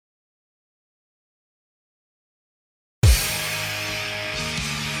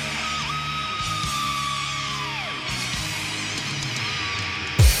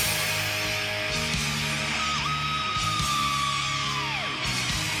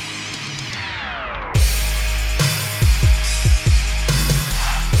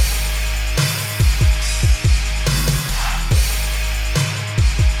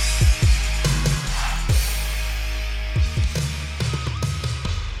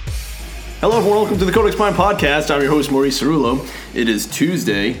Hello, everyone. Welcome to the Codex Prime Podcast. I'm your host, Maurice Cerullo. It is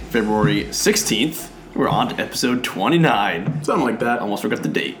Tuesday, February 16th. We're on to episode 29. Something like that. Almost forgot the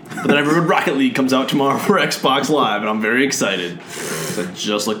date. But then I heard Rocket League comes out tomorrow for Xbox Live, and I'm very excited. So I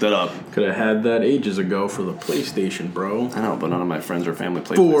just looked that up. Could have had that ages ago for the PlayStation, bro. I know, but none of my friends or family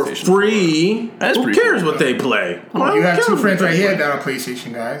play For PlayStation. free? That's Who pretty cares cool. what they play? Well, you have two friends right here that are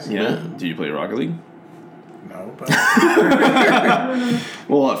PlayStation guys. Yeah? Do you play Rocket League? No, but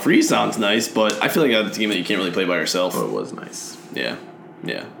Well, free sounds nice, but I feel like that's a game that you can't really play by yourself. Oh, it was nice. Yeah.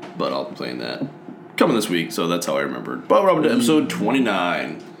 But I'll be playing that coming this week, so that's how I remembered. But we're up to episode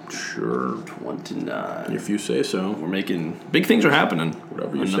 29. Sure. 29. If you say so. We're making... Big things are happening.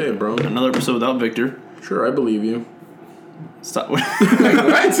 Whatever you say, bro. Another episode without Victor. Sure, I believe you. Stop. What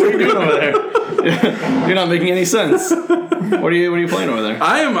are you doing over there? You're not making any sense. What are you playing over there?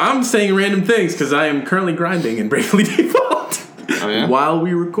 I'm saying random things because I am currently grinding in Bravely Default. Oh, yeah? While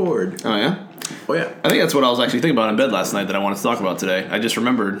we record. Oh, yeah? Oh, yeah. I think that's what I was actually thinking about in bed last night that I wanted to talk about today. I just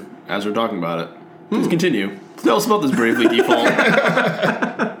remembered as we're talking about it. Please continue. Tell us about this Bravely Default.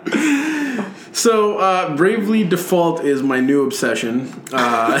 So, Bravely Default is my new obsession.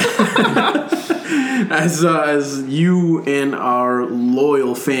 As you and our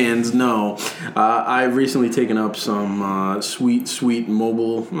loyal fans know, I've recently taken up some sweet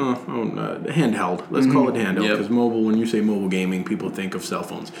mobile, handheld. Let's call it handheld, because mobile, when you say mobile gaming, people think of cell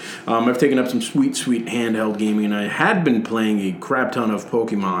phones. I've taken up some sweet handheld gaming, and I had been playing a crap ton of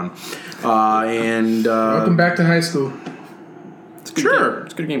Pokemon. welcome back to high school. Sure.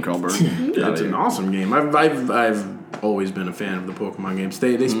 It's a good game, Carlberg. Yeah, it's an awesome game. I've always been a fan of the Pokemon games.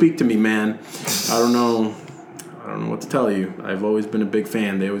 They speak to me, man. I don't know what to tell you. I've always been a big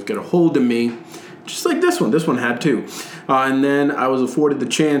fan. They always get a hold of me, just like this one. This one had too. And then I was afforded the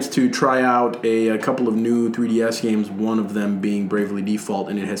chance to try out a couple of new 3DS games. One of them being Bravely Default,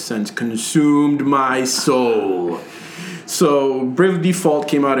 and it has since consumed my soul. So Bravely Default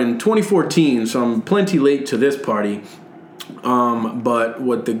came out in 2014, so I'm plenty late to this party. But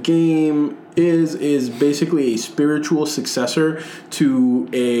what the game is basically a spiritual successor to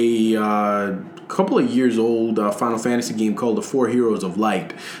a couple of years old Final Fantasy game called The Four Heroes of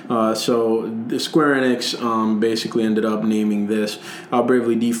Light. So the Square Enix basically ended up naming this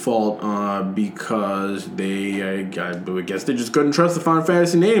Bravely Default because I guess they just couldn't trust the Final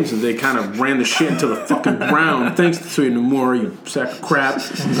Fantasy names, and they kind of ran the shit into the fucking ground. Thanks to Tsuya Nomura, you sack of crap.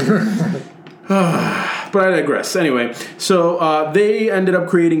 But I digress. Anyway, so they ended up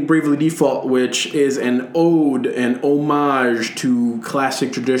creating Bravely Default, which is an ode, an homage to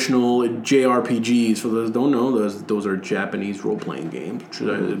classic traditional JRPGs. For those who don't know, those are Japanese role-playing games,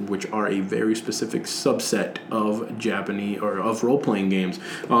 which are a very specific subset of Japanese or of role-playing games.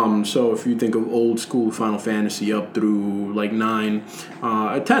 So if you think of old school Final Fantasy up through like 9,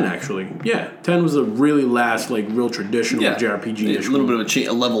 10 actually, 10 was the really last like real traditional JRPG. A little bit of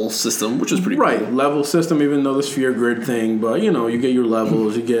a level system, which is pretty cool. Right, level system, even though the sphere grid thing, but you get your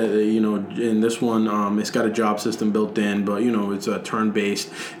levels, you get in this one it's got a job system built in, but it's a turn-based.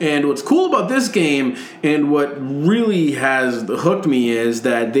 And what's cool about this game and what really has hooked me is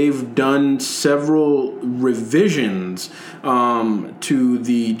that they've done several revisions to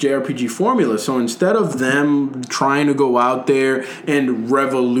the JRPG formula. So instead of them trying to go out there and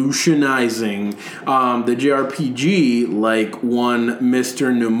revolutionizing the JRPG like one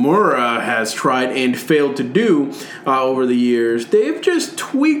Mr. Nomura has tried and failed to do over the years, they've just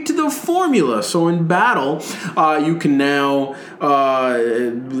tweaked the formula. So in battle, you can now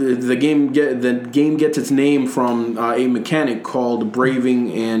the game gets its name from a mechanic called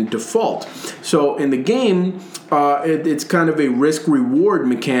braving and default. So in the game, it's kind of a risk-reward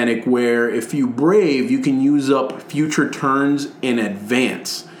mechanic where if you brave, you can use up future turns in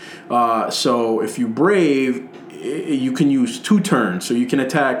advance. So if you brave, you can use 2 turns, so you can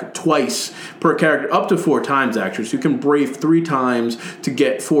attack twice per character, up to 4 times actually. So you can brave 3 times to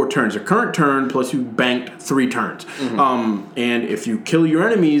get 4 turns. A current turn plus you banked 3 turns. And if you kill your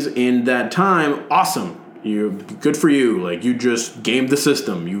enemies in that time, awesome. Good for you. Like you just gamed the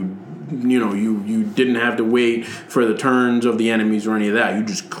system. You didn't have to wait for the turns of the enemies or any of that. You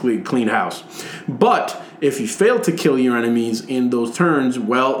just cleaned house. But if you fail to kill your enemies in those turns,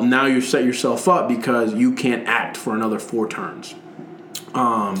 well, now you set yourself up because you can't act for another 4 turns.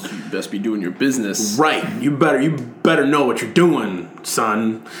 So you best be doing your business. Right. You better know what you're doing,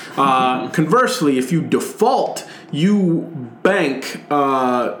 son. Conversely, if you default, you bank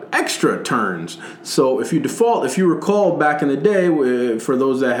extra turns. So if you recall back in the day, for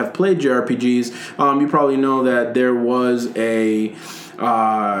those that have played JRPGs, you probably know that there was a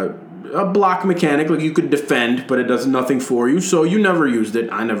a block mechanic. Like, you could defend, but it does nothing for you. So you never used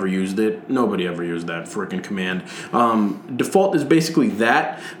it. I never used it. Nobody ever used that freaking command. Default is basically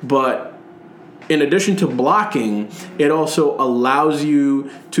that, but in addition to blocking, it also allows you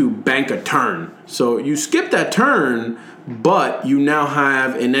to bank a turn. So you skip that turn, but you now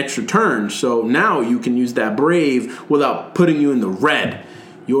have an extra turn. So now you can use that Brave without putting you in the red.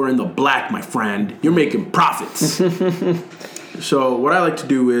 You're in the black, my friend. You're making profits. So what I like to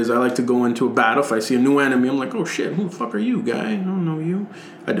do is I like to go into a battle. If I see a new enemy, I'm like, oh shit, who the fuck are you, guy? I don't know you.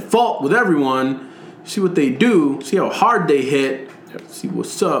 I default with everyone, see what they do, see how hard they hit, see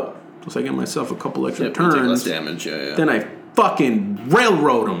what's up. Plus I get myself a couple extra turns. Take less damage, yeah. Then I fucking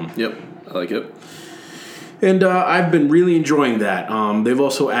railroad them. Yep, I like it. And I've been really enjoying that. They've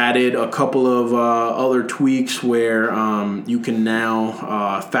also added a couple of other tweaks where you can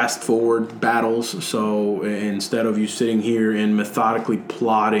now fast forward battles. So instead of you sitting here and methodically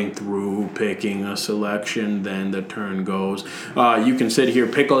plotting through picking a selection, then the turn goes, you can sit here,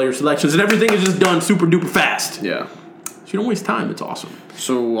 pick all your selections, and everything is just done super duper fast. Yeah. So you don't waste time. It's awesome.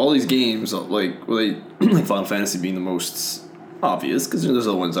 So all these games, like Final Fantasy being the most obvious, because there's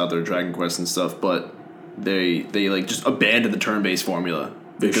other ones out there, Dragon Quest and stuff, but they like just abandoned the turn-based formula.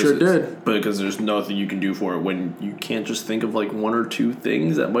 They sure did. But because there's nothing you can do for it when you can't just think of like one or two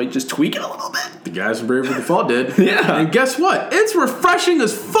things that might just tweak it a little bit. The guys from Bravely Default did. Yeah. And guess what? It's refreshing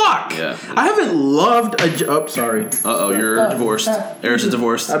as fuck. Yeah. I haven't loved a... Oh, sorry. Uh-oh, you're divorced. Eris is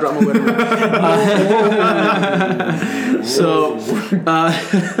divorced. I dropped my wedding ring. So,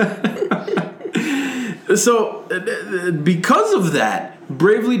 because of that,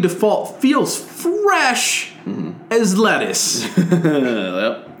 Bravely Default feels fresh as lettuce.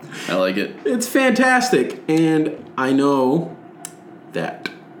 Yep, I like it. It's fantastic, and I know that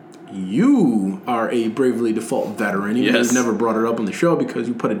you are a Bravely Default veteran. Even though you've never brought it up on the show because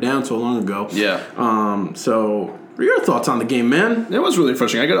you put it down so long ago. Yeah. So, what are your thoughts on the game, man? It was really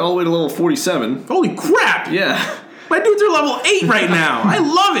refreshing. I got all the way to level 47. Holy crap! Yeah. My dudes are level 8 right now. I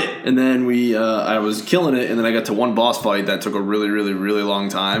love it. And then I was killing it, and then I got to one boss fight that took a really, really, really long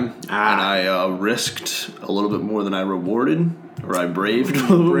time. And I risked a little bit more than I rewarded, or I braved a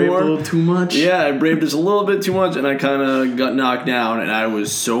little bit more. A little too much? Yeah, I braved just a little bit too much, and I kind of got knocked down, and I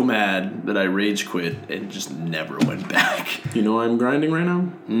was so mad that I rage quit and just never went back. You know I'm grinding right now?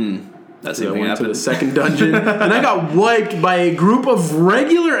 That's I went to the second dungeon, and I got wiped by a group of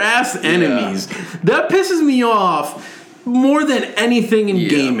regular-ass enemies. That pisses me off more than anything in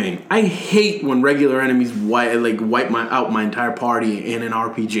gaming. I hate when regular enemies wipe out my entire party in an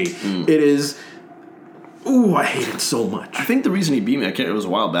RPG. It is... Ooh, I hate it so much. I think the reason he beat me, it was a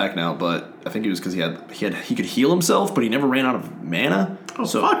while back now, but I think it was because he could heal himself, but he never ran out of mana. Oh,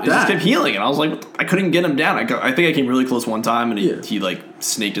 so fuck he just that. kept healing, and I was like, I couldn't get him down. I think I came really close one time, and he like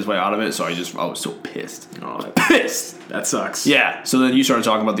snaked his way out of it. So I was so pissed. Pissed. That sucks. Yeah. So then you started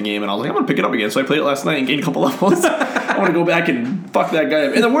talking about the game, and I was like, I'm gonna pick it up again. So I played it last night and gained a couple levels. I want to go back and fuck that guy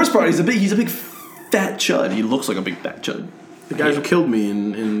up. And the worst part, he's a big fat chud. He looks like a big fat chud. The guys who killed me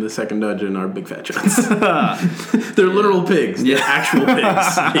in the second dungeon are big fat chuds. They're literal pigs. They're actual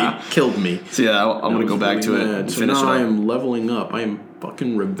pigs. They killed me. So yeah, I'm going to go back to it and finish it up. I am leveling up. I am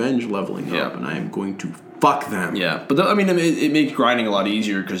fucking revenge leveling up, and I am going to fuck them. Yeah, but it makes grinding a lot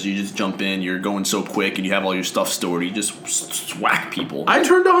easier because you just jump in, you're going so quick, and you have all your stuff stored. You just whack people. I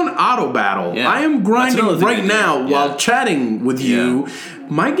turned on auto battle. Yeah. I am grinding right now while chatting with you.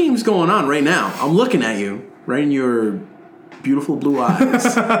 My game's going on right now. I'm looking at you right in your beautiful blue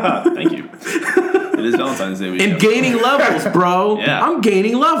eyes. Thank you. It is Valentine's Day weekend. And gaining levels, bro. Yeah. I'm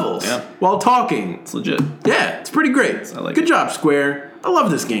gaining levels while talking. It's legit. Yeah, it's pretty great. I like Good job, Square. I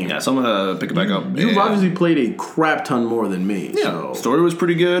love this game. Yeah, so I'm going to pick it back up. You've obviously played a crap ton more than me. Yeah, so. Story was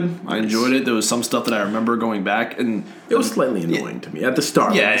pretty good. I enjoyed it. There was some stuff that I remember going back, and it was slightly annoying to me at the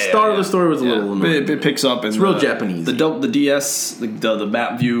start. Yeah, the start of the story was a little annoying. It picks up. It's real Japanese. The DS, the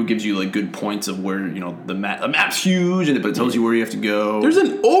map view gives you like good points of where the map's huge, but it tells you where you have to go. There's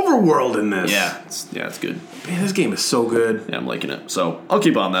an overworld in this. Yeah, it's good. Man, this game is so good. Yeah, I'm liking it. So I'll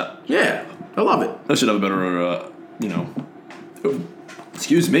keep on that. Yeah, I love it. I should have a better,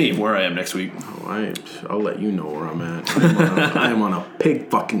 excuse me, where I am next week. Oh, I'll let you know where I'm at. I am on a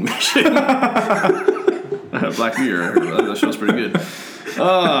pig fucking mission. Black Mirror. That show's pretty good.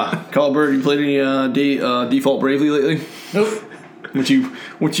 Carl Bird, you played any Default Bravely lately? Nope.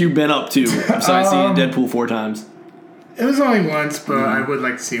 What you been up to besides seeing Deadpool 4 times? It was only once, but I would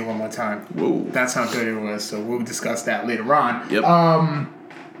like to see it one more time. Whoa. That's how good it was, so we'll discuss that later on. Yep. I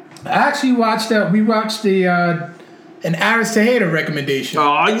actually watched an Aris Tejeda recommendation.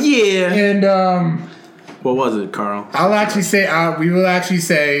 Oh, yeah. And What was it, Carl? I'll actually say, we will actually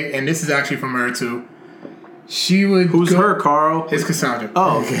say, and this is actually from her too. She would. Who's her, Carl? It's Cassandra.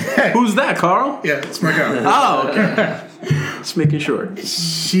 Oh, okay. Who's that, Carl? Yeah, it's my girl. Oh, okay. Just making sure.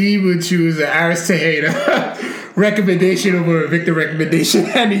 She would choose an Aris Tejeda recommendation over a Victor recommendation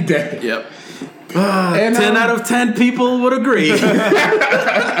any day. Yep. And, 10 out of 10 people would agree.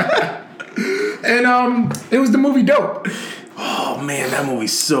 And it was the movie Dope. Oh man, that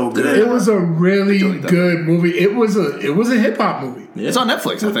movie's so good. It was a really good movie. It was a hip hop movie. Yeah. It's on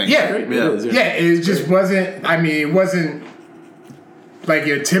Netflix, I think. Yeah, It is, yeah. It just wasn't. I mean, it wasn't like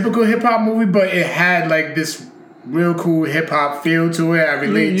your typical hip hop movie, but it had like this real cool hip hop feel to it. I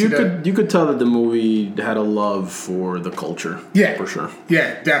relate to you could tell that the movie had a love for the culture. Yeah, for sure.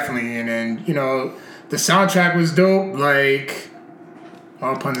 Yeah, definitely. And then the soundtrack was dope. Like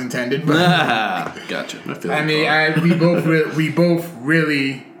all puns intended. But Gotcha. I mean, we both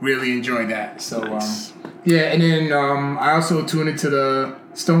really enjoyed that. So Nice. yeah, and then I also tuned into the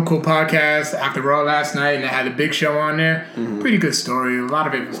Stone Cold podcast after Raw last night, and they had a Big Show on there. Pretty good story. A lot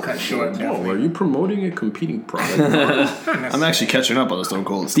of it was cut short. Oh, Definitely. are you promoting a competing product? I'm actually catching up on the Stone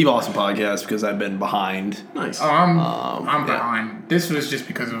Cold Steve Austin podcast because I've been behind. Nice. Oh, I'm behind. This was just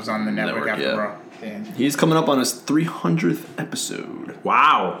because it was on the network after yeah. Raw. Yeah. He's coming up on his 300th episode.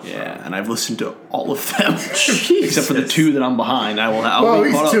 Wow. Yeah, and I've listened to all of them except for the 2 that I'm behind. I'll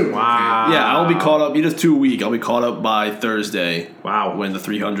be caught up. 2. Wow. Yeah, I'll be caught up. He does 2 a week. I'll be caught up by Thursday. Wow. When the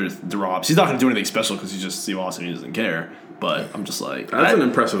 300th drops. He's not going to do anything special because he's just Steve Austin. He doesn't care. But I'm just like... That's an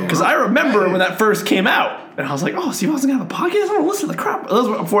impressive one. Because I remember when that first came out. And I was like, oh, Steve Austin going to have a podcast? I don't listen to the crap. That was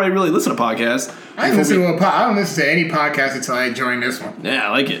before I really listened to podcasts. I don't listen to any podcast until I joined this one. Yeah, I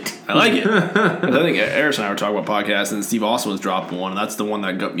like it. 'Cause I think Eris and I were talking about podcasts, and Steve Austin was dropping one, and that's the one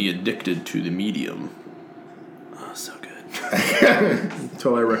that got me addicted to the medium. Oh, so good.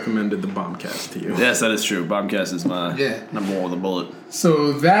 Until I recommended the Bombcast to you. Yes, that is true. Bombcast is my Yeah. number one with a bullet.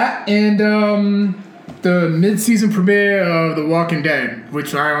 So that and the mid-season premiere of The Walking Dead,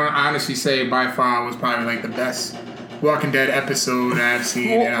 which I honestly say by far was probably like the best Walking Dead episode I've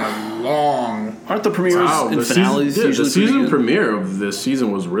seen in a long... Aren't the premieres and finales the usually season pretty good? premiere of this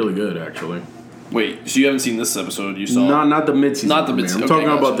season was really good, actually. Wait, so you haven't seen this episode? You saw? Not the mid-season Not the premiere. mid-season. I'm Okay,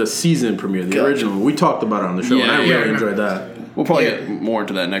 talking gotcha. about the season premiere, the Gotcha. original. We talked about it on the show, and I Yeah, really yeah. enjoyed that. We'll probably get more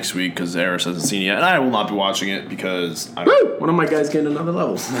into that next week because Eris hasn't seen it yet, and I will not be watching it because I One of my guys getting another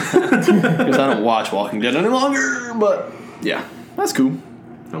level. don't watch Walking Dead any longer. But yeah, that's cool.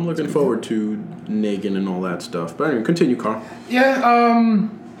 I'm looking forward to Negan and all that stuff. But anyway, continue, Carl. Yeah,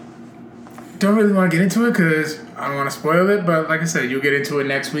 don't really want to get into it because I don't want to spoil it, but like I said, you'll get into it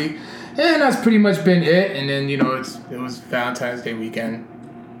next week. And that's pretty much been it. And then, it was Valentine's Day weekend.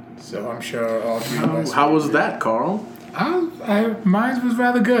 So I'm sure all three of us... How was that, Carl? Mine was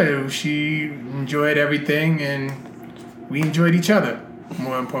rather good. She enjoyed everything, and we enjoyed each other.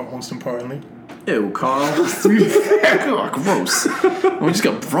 Most importantly. Ew, Carl. Oh, gross. We just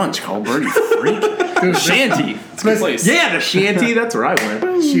got brunch, Carlberg, you freak. Shanty. It's a good place. Yeah, the shanty. That's where I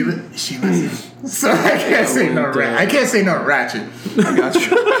went. She listens. So I can't say no ratchet. I got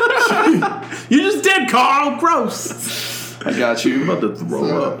you. You just did, Carl. Gross. I got you. I'm about to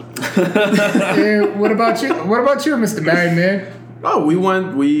throw up. And what about you? What about you, Mr. Married Man? Oh, we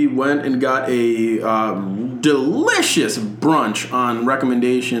went and got a delicious brunch on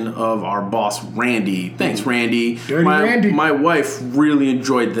recommendation of our boss Randy. Thanks, Randy. Dirty Randy. My wife really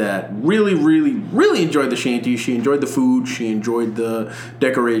enjoyed that. Really enjoyed the shanty. She enjoyed the food. She enjoyed the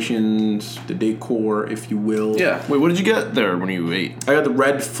decorations, the decor, if you will. Yeah. Wait, what did you get there when you ate? I got the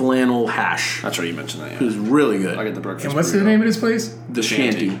red flannel hash. That's right, you mentioned that. It Yeah. was really good. I got the breakfast. And what's the burrito. name of this place? The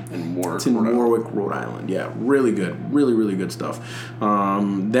shanty. in Warwick. It's in Rhode Island. Warwick, Rhode Island. Yeah, really good. Really good stuff.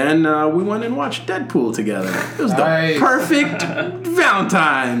 Then we went and watched Deadpool together. It was the Nice. perfect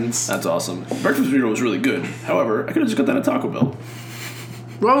Valentine's. That's awesome. Breakfast burrito was really good. However, I could have just got that at Taco Bell.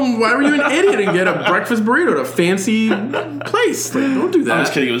 Well, why were you an idiot and get a breakfast burrito at a fancy place? Like, don't do that. I was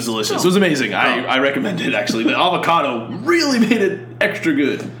kidding. It was delicious. It was amazing. I recommend it, actually. The avocado really made it extra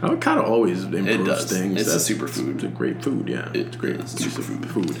good. Avocado always improves does. things. It's a superfood. It's a great food, yeah. It's great. It's a piece of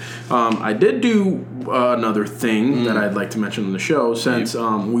superfood. food. I did do another thing that I'd like to mention on the show since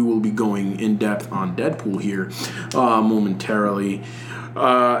we will be going in depth on Deadpool here momentarily.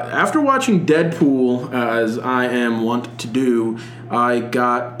 After watching Deadpool, as I am wont to do, I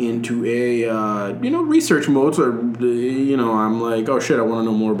got into a research mode. So I'm like, oh shit, I want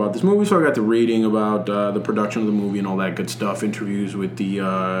to know more about this movie. So I got to reading about the production of the movie and all that good stuff, interviews with the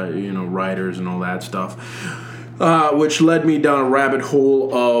writers and all that stuff. which led me down a rabbit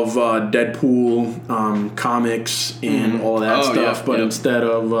hole of Deadpool comics and all that stuff. Yeah, but instead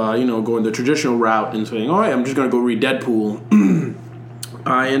of going the traditional route and saying, "Oh, hey, I'm just going to go read Deadpool,"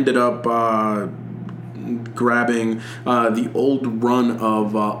 I ended up grabbing the old run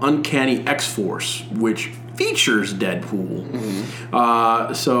of Uncanny X-Force, which features Deadpool.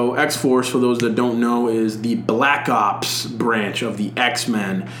 So X-Force, for those that don't know, is the Black Ops branch of the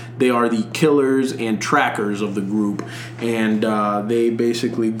X-Men. They are the killers and trackers of the group, and they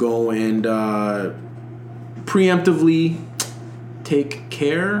basically go and preemptively take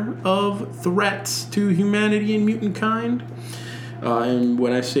care of threats to humanity and mutant kind. And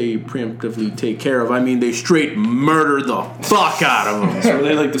when I say preemptively take care of, I mean they straight murder the fuck out of them. So are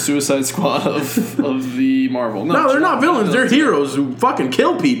they like the Suicide Squad of the Marvel? No, they're not villains. They're heroes who fucking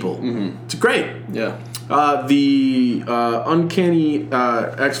kill people. It's great. Yeah. The Uncanny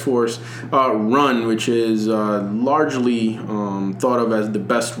X-Force run, which is largely thought of as the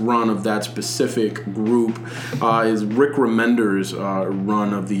best run of that specific group, is Rick Remender's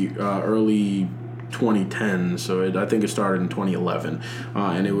run of the early 2010, so I think it started in 2011,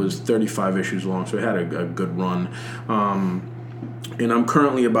 and it was 35 issues long, so it had a good run. And I'm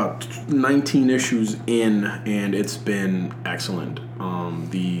currently about 19 issues in, and it's been excellent.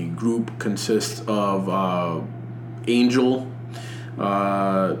 The group consists of Angel,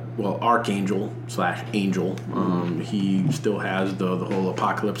 Archangel / Angel. He still has the whole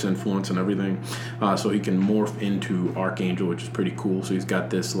Apocalypse influence and everything, so he can morph into Archangel, which is pretty cool. So he's got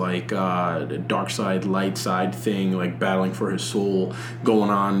this like dark side, light side thing, like battling for his soul going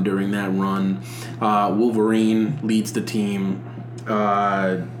on during that run. Wolverine leads the team.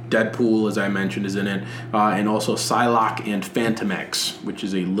 Deadpool, as I mentioned, is in it, and also Psylocke and Phantom X, which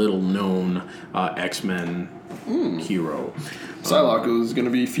is a little-known X-Men hero. Psylocke is going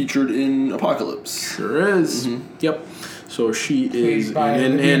to be featured in Apocalypse. Sure is. Yep. So she is,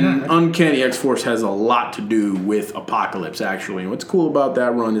 and Uncanny X-Force has a lot to do with Apocalypse, actually. And what's cool about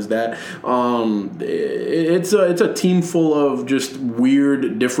that run is that it's a team full of just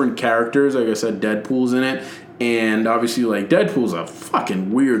weird, different characters. Like I said, Deadpool's in it. And obviously, like, Deadpool's a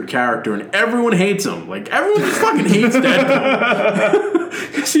fucking weird character, and everyone hates him. Like, everyone just fucking hates Deadpool.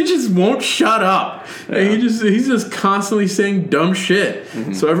 Because he just won't shut up. Yeah. He's just constantly saying dumb shit.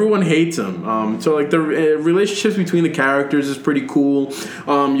 So everyone hates him. So, like, the relationships between the characters is pretty cool.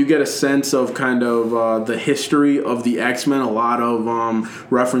 You get a sense of kind of the history of the X-Men. A lot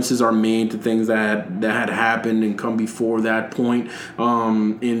of references are made to things that had happened and come before that point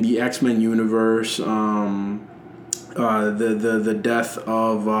in the X-Men universe. The death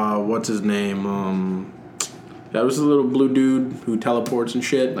of what's his name? That was the little blue dude who teleports and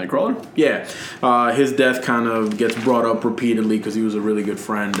shit. Nightcrawler? Yeah. His death kind of gets brought up repeatedly because he was a really good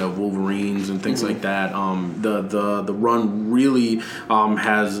friend of Wolverine's and things like that. The run really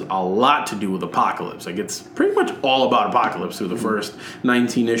has a lot to do with Apocalypse. Like, it's pretty much all about Apocalypse through the first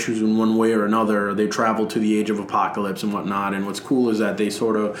 19 issues in one way or another. They travel to the age of Apocalypse and whatnot. And what's cool is that they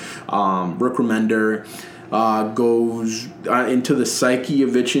sort of, Rick Remender goes into the psyche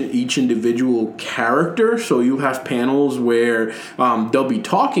of each individual character. So you have panels where they'll be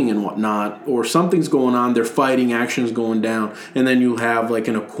talking and whatnot, or something's going on, they're fighting, action's going down, and then you have, like,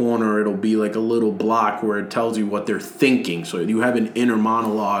 in a corner, it'll be like a little block where it tells you what they're thinking. So you have an inner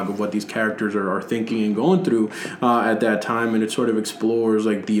monologue of what these characters are thinking and going through at that time, and it sort of explores,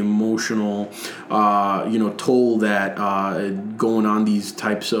 like, the emotional toll that going on these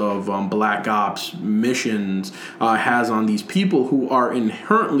types of Black Ops missions has on these people who are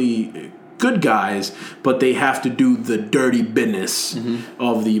inherently good guys, but they have to do the dirty business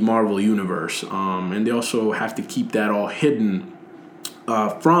of the Marvel universe, and they also have to keep that all hidden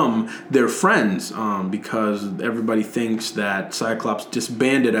from their friends, because everybody thinks that Cyclops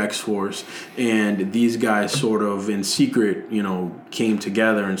disbanded X-Force, and these guys sort of in secret, came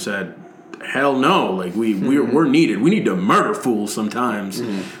together and said, hell no, like we're needed. We need to murder fools sometimes.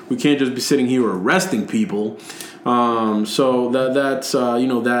 We can't just be sitting here arresting people. So that's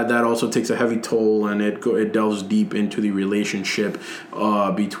that also takes a heavy toll, and it delves deep into the relationship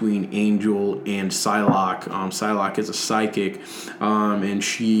between Angel and Psylocke. Psylocke is a psychic, and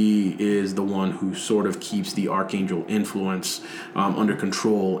she is the one who sort of keeps the Archangel influence under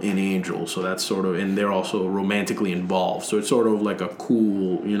control in Angel. So that's sort of, and they're also romantically involved. So it's sort of like a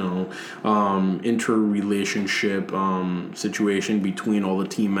cool, interrelationship situation between all the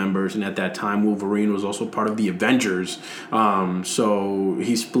team members. And at that time, Wolverine was also part of the Avengers. So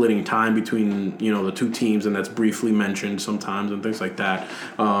he's splitting time between, the two teams, and that's briefly mentioned sometimes and things like that.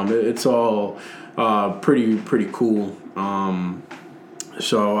 It's all pretty cool.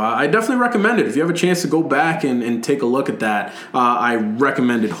 So I definitely recommend it. If you have a chance to go back and take a look at that, I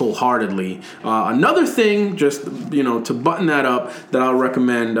recommend it wholeheartedly. Another thing, just to button that up, that I'll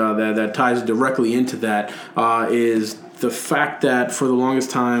recommend that ties directly into that is the fact that for the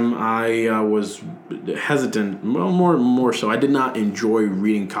longest time I was hesitant, more so. I did not enjoy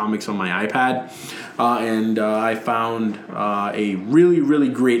reading comics on my iPad, and I found a really, really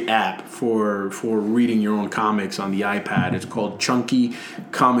great app for reading your own comics on the iPad. It's called Chunky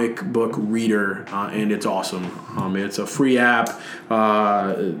Comic Book Reader, and it's awesome. It's a free app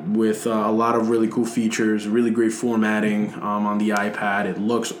with a lot of really cool features, really great formatting on the iPad. It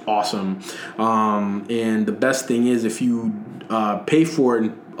looks awesome, and the best thing is if you pay for it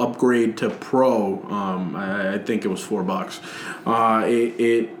and upgrade to Pro, I think it was $4.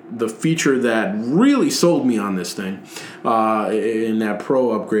 The feature that really sold me on this thing in that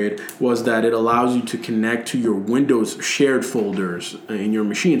Pro upgrade was that it allows you to connect to your Windows shared folders in your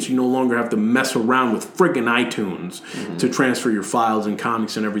machine, so you no longer have to mess around with friggin' iTunes to transfer your files and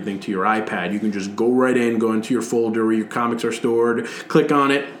comics and everything to your iPad. You can just go right in, go into your folder where your comics are stored, click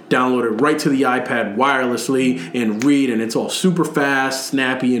on it, download it right to the iPad wirelessly, and read, and it's all super fast,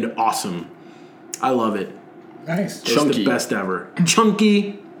 snappy, and awesome. I love it. Nice. It's Chunky. the best ever.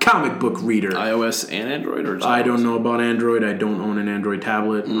 Chunky Comic Book Reader. iOS and Android, or just I don't iOS? know about Android. I don't own an Android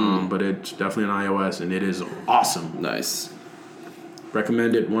tablet, but it's definitely an iOS, and it is awesome. Nice.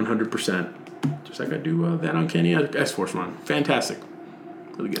 Recommend it 100%. Just like I do that Uncanny X-Force run. Fantastic.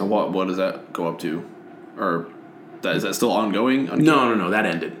 Really good. And what does that go up to? Or is that still ongoing? No. That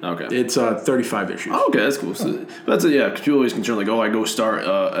ended. Okay. It's 35 issues. Oh, okay, that's cool. So, that's because people always concerned like, I go start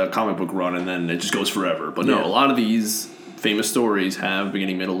a comic book run and then it just goes forever. But no, Yeah. a lot of these famous stories have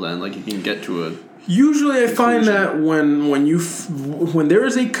beginning, middle, end. Like you can get to a. Usually, I find that when there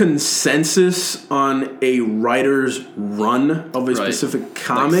is a consensus on a writer's run of a specific Like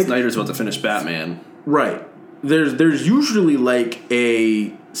comic, Snyder's about to finish Batman. right? There's usually like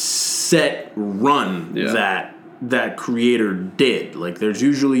a set run that creator did. Like there's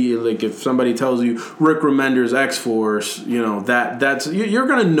usually like if somebody tells you Rick Remender's X-Force, that's you're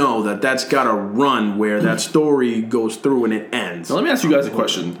gonna know that's got a run where that story goes through and it ends. Now let me ask you guys a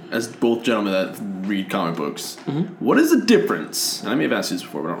question, as both gentlemen that read comic books. What is the difference? And I may have asked you this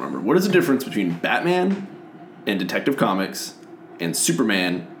before, but I don't remember. What is the difference between Batman and Detective Comics and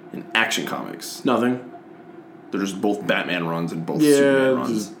Superman and Action Comics? Nothing. They're just both Batman runs and both Superman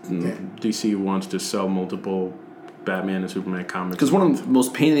runs. DC wants to sell multiple Batman and Superman comics. Because one of the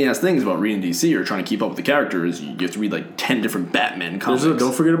most pain in the ass things about reading DC or trying to keep up with the characters, you have to read like 10 different Batman comics.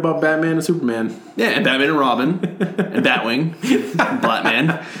 Don't forget about Batman and Superman. Yeah, and Batman and Robin, and Batwing, and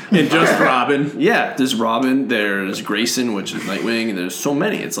Batman. And just Robin. Yeah, there's Robin, there's Grayson, which is Nightwing, and there's so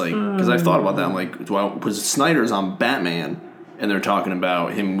many. It's like, because I've thought about that, I'm like, because Snyder's on Batman, and they're talking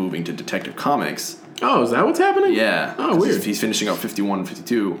about him moving to Detective Comics. Oh, is that what's happening? Yeah. Oh, weird. He's finishing up 51 and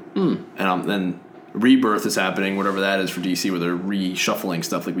 52. And then Rebirth is happening, whatever that is for DC, where they're reshuffling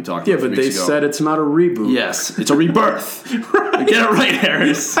stuff like we talked about. Yeah, but they said it's not a reboot. Yes, it's a rebirth. Right. Get it right,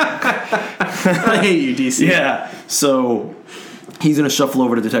 Harris. I hate you, DC. Yeah. So he's gonna shuffle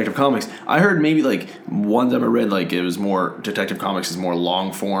over to Detective Comics. I heard maybe like one time I read like it was more Detective Comics is more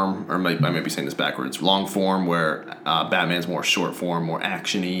long form, or I might be saying this backwards. Long form, where Batman's more short form, more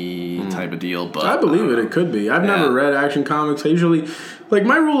actiony type of deal. But I believe it. It could be. I've never read Action Comics. I usually, like,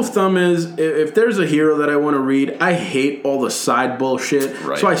 my rule of thumb is if there's a hero that I want to read, I hate all the side bullshit.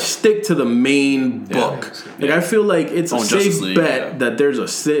 Right. So I stick to the main book. Like, I feel like it's a safe bet that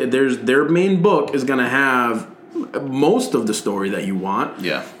their main book is gonna have most of the story that you want.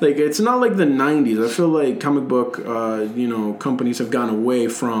 Yeah. Like, it's not like the 90s. I feel like comic book, companies have gone away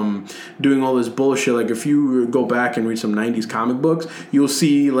from doing all this bullshit. Like, if you go back and read some 90s comic books, you'll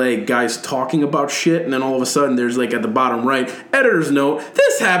see, like, guys talking about shit, and then all of a sudden there's, like, at the bottom right, editor's note,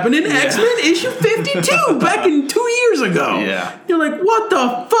 this happened in X-Men issue 52 back in 2 years ago. Yeah. You're like, what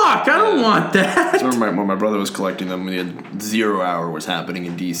the fuck? I don't want that. I remember when my brother was collecting them, we had 0 Hour was happening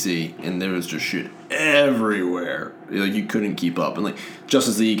in DC, and there was just shit everywhere. Like, you couldn't keep up. And like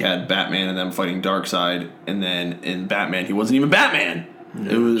Justice League had Batman and them fighting Darkseid, and then in Batman he wasn't even Batman.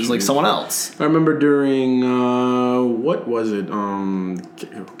 It was like someone else. I remember during what was it?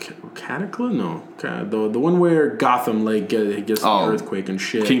 Cataclysm? No, the one where Gotham gets the earthquake and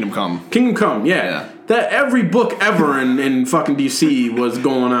shit. Kingdom Come. Kingdom Come, yeah. That every book ever in fucking DC was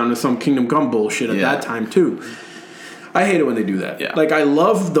going on to some Kingdom Come bullshit at that time too. I hate it when they do that. Yeah. Like, I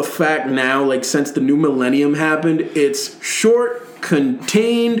love the fact now, like, since the new millennium happened, it's short,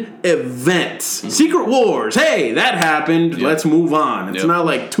 contained events. Secret Wars. Hey, that happened. Yep. Let's move on. It's Yep. not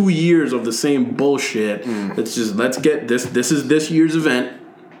like 2 years of the same bullshit. It's just let's get this. This is this year's event.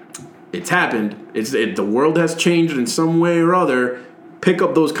 It's happened. The world has changed in some way or other. Pick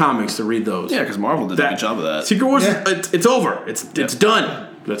up those comics to read those. Yeah, because Marvel did a good job of that. Secret Wars. Yeah. It's over. It's done.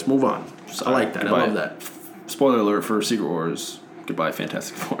 Let's move on. I like that. Goodbye. I love that. Spoiler alert for Secret Wars. Goodbye,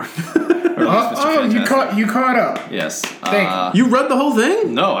 Fantastic Four. You caught up. Yes. Thank You read the whole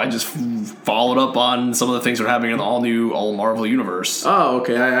thing? No, I just followed up on some of the things that are happening in the all Marvel universe. Oh,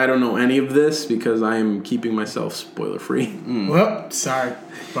 okay. I don't know any of this because I am keeping myself spoiler free. Well, sorry.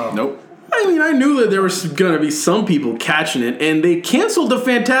 Well, Nope. I mean, I knew that there was going to be some people catching it, and they canceled the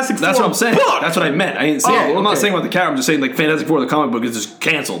Fantastic Four. That's what I'm saying. book. That's what I meant. I didn't say. Oh, I'm not okay. saying about the character. I'm just saying like Fantastic Four, the comic book is just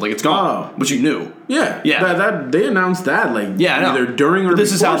canceled. Like it's gone. Oh. But you knew. Yeah, Yeah. That they announced that like Yeah, I know. either during or But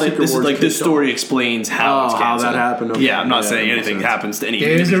this is before how Secret this is Wars like this kicked story off. explains how it's how canceled. that happened. Okay. Yeah, I'm not Yeah, saying that makes anything sense. happens to any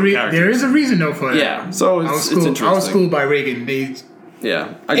there is individual character. there is a reason though for that. Yeah, so it's interesting. I was schooled by Reagan.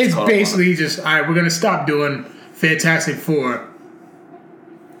 Yeah, I just It's caught up on it. basically just all right. We're gonna stop doing Fantastic Four,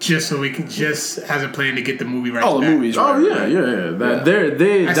 just so we can just as a plan to get the movie right. Oh, the back. movies. Oh right, yeah, right. yeah. That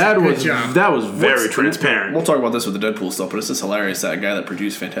That's a good job. that was very transparent. We'll talk about this with the Deadpool stuff, but it's just hilarious that guy that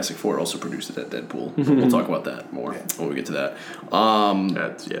produced Fantastic Four also produced it at Deadpool. We'll talk about that more when we get to that.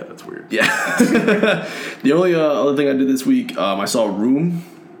 That's weird. Yeah. The only other thing I did this week, I saw Room,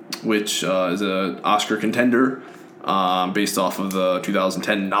 which is an Oscar contender based off of the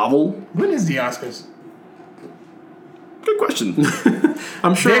 2010 novel. When is the Oscars? Good question.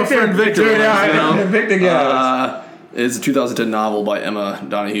 I'm sure our friend Victor. Victor It's a 2010 novel by Emma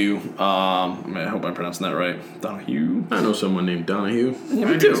Donoghue. I hope I'm pronouncing that right. Donoghue. I know someone named Donahue. Yeah,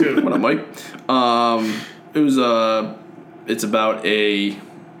 me too. What up, Mike? It's about a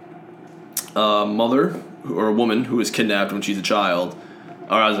mother or a woman who is kidnapped when she's a child,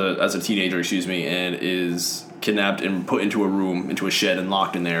 or as a teenager, excuse me, and is kidnapped and put into a room, into a shed, and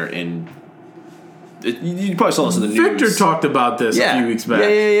locked in there. And you probably saw this in the news. Victor talked about this a few weeks back.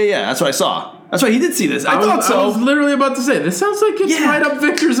 Yeah. That's what I saw. That's right. He did see this. I thought so. I was literally about to say this sounds like it's Yeah. right up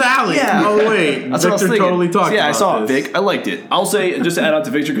Victor's alley. Yeah. Oh wait, That's what I was Victor thinking. totally talked. Yeah, about I saw it, this. Vic. I liked it. I'll say just to add on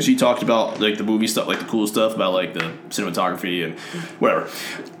to Victor because he talked about like the movie stuff, like the cool stuff about like the cinematography and whatever.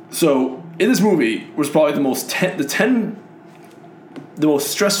 So in this movie was probably the most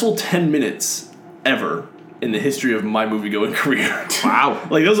stressful 10 minutes ever in the history of my movie going career. Wow.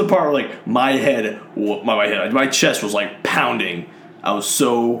 Like there was a part where like my chest was like pounding. I was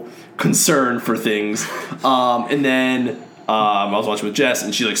so concerned for things. And then I was watching with Jess,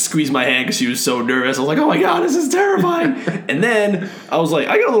 and she like squeezed my hand because she was so nervous. I was like, "Oh my god, this is terrifying!" And then I was like,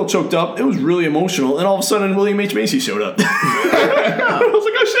 I got a little choked up. It was really emotional, and all of a sudden, William H. Macy showed up. I was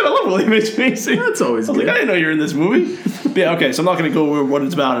like, "Oh shit, I love William H. Macy." That's always I was good. like, I didn't know you were in this movie. But yeah, okay, so I'm not going to go over what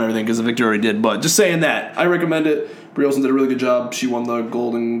it's about and everything because Victor already did. But just saying that, I recommend it. Brie Olsen did a really good job. She won the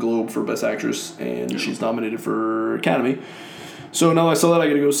Golden Globe for Best Actress, and she's nominated for Academy. So now that I saw that, I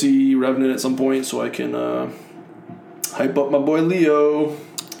got to go see Revenant at some point so I can hype up my boy Leo.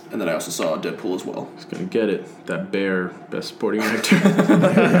 And then I also saw Deadpool as well. He's gonna get it. That bear, best supporting actor.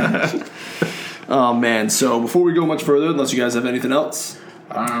 Oh man! So before we go much further, unless you guys have anything else,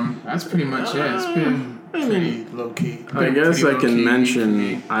 That's pretty much it. It's been pretty low key. I guess I can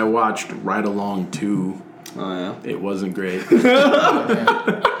mention I watched Ride Along 2. oh yeah, It wasn't great.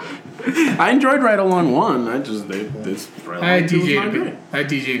 I enjoyed Ride Along 1. This Ride I Along 2 was not DJ'd great. I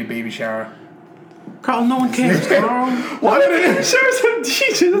DJ'd a baby shower. Carl, no one cares, Carl. why did I share some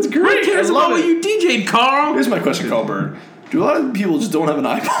DJ? That's great. Who cares I love about what it. you DJ'd, Carl? Here's my question, Carlberg. Do a lot of people just don't have an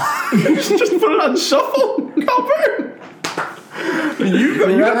iPod? just put it on shuffle, Carlberg.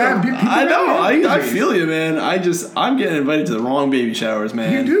 I know. I feel you, man. I'm getting invited to the wrong baby showers,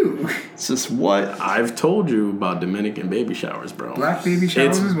 man. You do. It's just what. I've told you about Dominican baby showers, bro. Black baby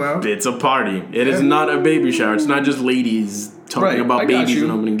showers It's- as well. It's a party. It is not a baby shower. It's not just ladies talking Right, I about got babies you.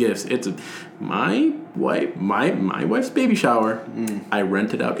 and opening gifts. It's my wife's baby shower. I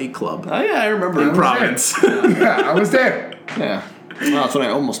rented out a club Oh yeah, I remember. in Providence. Yeah, I was there. Yeah. Well, that's when I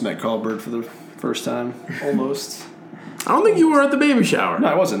almost met Carlberg for the first time. Almost. I don't think you were at the baby shower. No,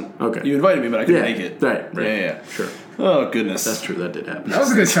 I wasn't. Okay. You invited me, but I couldn't Yeah, make it. right. Yeah. Sure. Oh goodness. That's true. That did happen. That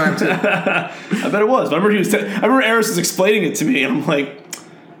was a good time too. I bet it was. I remember Eris was explaining it to me, and I'm like,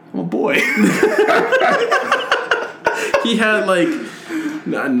 I'm a boy. He had like,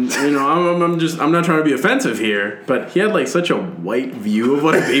 I'm not trying to be offensive here, but he had like such a white view of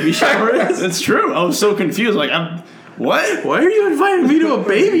what a baby shower is. It's true. I was so confused. Like, what? Why are you inviting me to a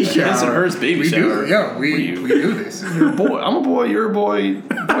baby shower? His and hers baby We shower. do. Yeah, What are you? we do this. You're a boy. I'm a boy. You're a boy.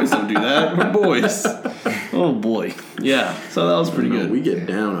 Boys don't do that. We're boys. Oh Oh boy, yeah. So that was pretty good. We get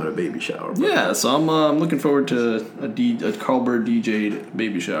down at a baby shower. Bro. Yeah, so I'm looking forward to a Carl Bird DJ'd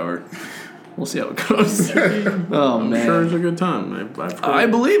baby shower. We'll see how it goes. Oh I'm man, sure it's a good time. I've heard, I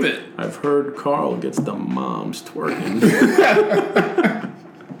believe it. I've heard Carl gets the moms twerking.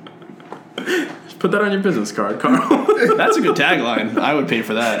 Just put that on your business card, Carl. That's a good tagline. I would pay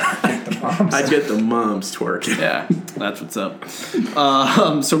for that. I get the moms twerking. Yeah, that's what's up.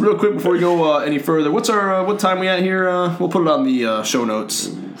 So real quick before we go any further, what's our what time we at here? We'll put it on the show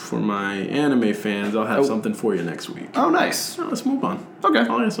notes. For my anime fans, I'll have something for you next week. Oh, nice. Now, let's move on. Okay.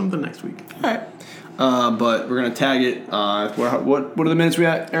 I'll have something next week. All right. But we're gonna tag it. What are the minutes we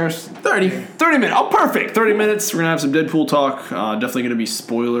at, Eris? 30. 30 minutes. Oh, perfect. 30 minutes. We're gonna have some Deadpool talk. Definitely gonna be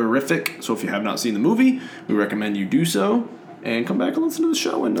spoilerific. So if you have not seen the movie, we recommend you do so and come back and listen to the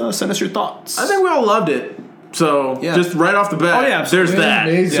show and send us your thoughts. I think we all loved it. So Yeah. just right off the bat, Oh, yeah, there's absolutely. that.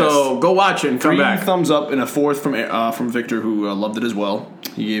 Amazing. So go watch it and come 3 back. thumbs up and a 4th from Victor, who loved it as well.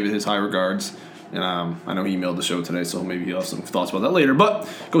 He gave it his high regards. And I know he emailed the show today, so maybe he'll have some thoughts about that later. But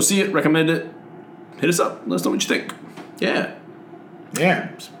go see it, recommend it, hit us up, let us know what you think. Yeah. Yeah.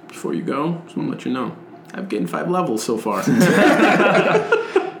 Before you go, just want to let you know, I've gained 5 levels so far.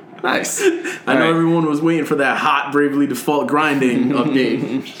 Nice. I know everyone was waiting for that hot Bravely Default grinding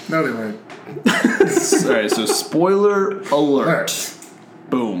update. No, they weren't. All right, so spoiler alert. Alert.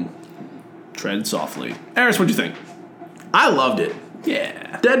 Boom. Tread softly. Eris, what'd you think? I loved it.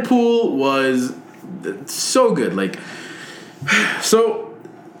 Yeah. Deadpool was so good. Like, so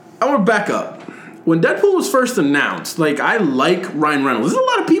I want to back up. When Deadpool was first announced, like, I like Ryan Reynolds. There's a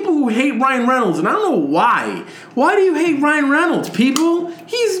lot of people who hate Ryan Reynolds, and I don't know why. Why do you hate Ryan Reynolds, people?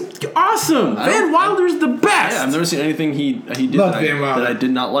 He's awesome. Van Wilder's the best. Yeah, I've never seen anything he did Love that, Van Wilder. that I did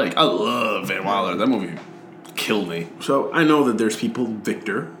not like. I love Van Wilder. That movie killed me. So I know that there's people,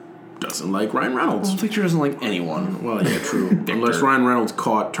 Victor doesn't like Ryan Reynolds. Victor doesn't like anyone. Well, yeah, true. Unless Ryan Reynolds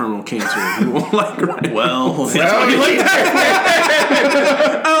caught terminal cancer, he won't like Ryan. Well, Well, you like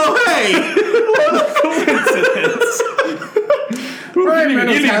that? Oh, hey! Ryan you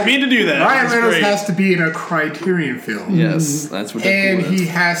Reynolds didn't mean to do that. Ryan That's Reynolds great. has to be in a Criterion film. Yes, that's what Deadpool And is. he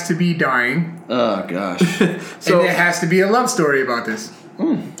has to be dying. Oh, gosh. So, and there has to be a love story about this.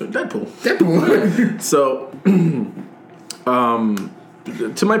 Deadpool. Deadpool. So,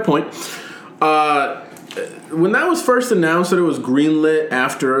 to my point, when that was first announced that it was greenlit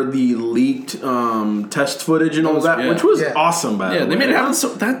after the leaked test footage and all that, yeah. which was Yeah. awesome, by the Yeah, way. they made it happen. So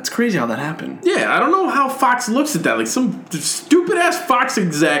that's crazy how that happened. Yeah, I don't know how Fox looks at that. Like, some stupid ass Fox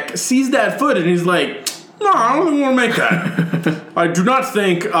exec sees that footage and he's like, no, I don't want to make that. I do not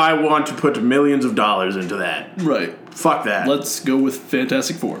think I want to put millions of dollars into that. Right. Fuck that. Let's go with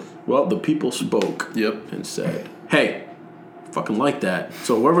Fantastic Four. Well, the people spoke. Yep. And said, hey, fucking like that.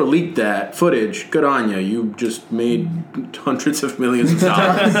 So whoever leaked that footage, good on you. You just made hundreds of millions of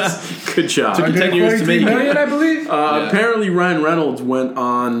dollars. Good job. Took you 10 years to make it. million, I believe. Apparently, Ryan Reynolds went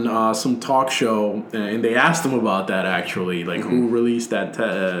on some talk show, and they asked him about that, actually, like who released that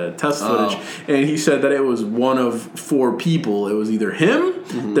test footage. And he said that it was one of 4 people. It was either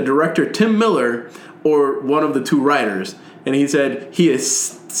him, the director Tim Miller, or one of the 2 writers. And he said he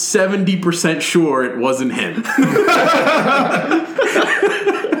is 70% sure it wasn't him.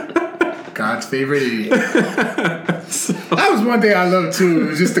 God's favorite idiot. That was one thing I loved too. It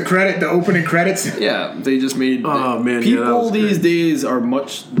was just the opening credits. Yeah, they just made. Oh, man, yeah, people that was these great. days are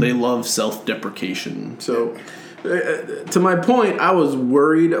they love self-deprecation. So, to my point, I was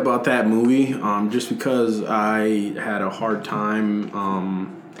worried about that movie just because I had a hard time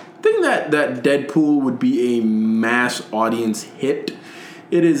thinking that Deadpool would be a mass audience hit.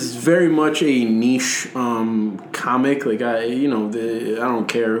 It is very much a niche comic. Like, I don't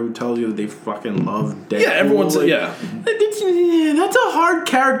care who tells you that they fucking love Deadpool. Yeah, everyone's like, yeah. That's a hard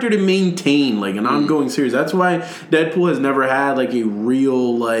character to maintain, like an ongoing series. That's why Deadpool has never had like a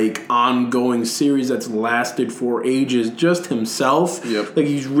real like ongoing series that's lasted for ages. Just himself. Yep. Like,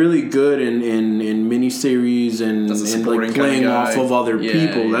 he's really good in miniseries and That's a like supporting playing kinda off guy. of other Yeah,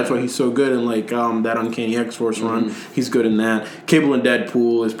 people. yeah. That's why he's so good in like that Uncanny X-Force run. He's good in that. Cable and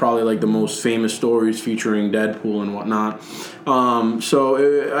Deadpool is probably like the most famous stories featuring Deadpool and whatnot. So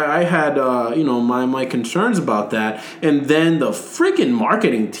I had my concerns about that, and then the freaking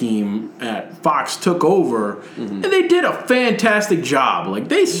marketing team at Fox took over, and they did a fantastic job. Like,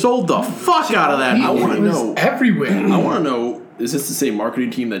 they sold the fuck out of that. I wanna It was know. everywhere. I want to know. Is this the same marketing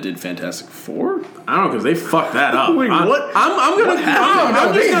team that did Fantastic Four? I don't know, because they fucked that up. Wait, what? I'm gonna.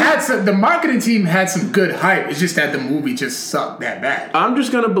 The marketing team had some good hype. It's just that the movie just sucked that bad. I'm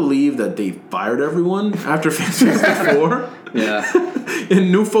just gonna believe that they fired everyone after Fantastic Four. Yeah.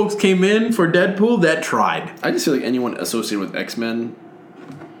 And new folks came in for Deadpool that tried. I just feel like anyone associated with X-Men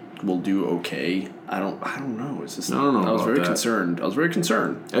will do okay. I don't know. It's just I don't know I was about very that.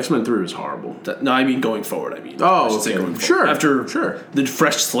 concerned. X-Men 3 was horrible. No, I mean going forward. I Oh, I should say okay. going forward. Sure, After sure. the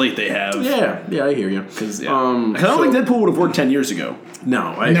fresh slate they have. Yeah, I hear you. Because I don't think Deadpool would have worked 10 years ago. No,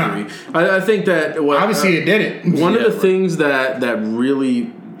 I No. agree. I think that Obviously, it did it. one of Yeah, the things that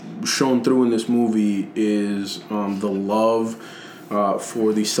really shone through in this movie is the love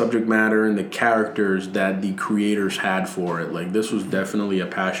for the subject matter and the characters that the creators had for it. Like, this was definitely a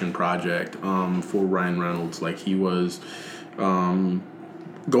passion project for Ryan Reynolds. Like, he was going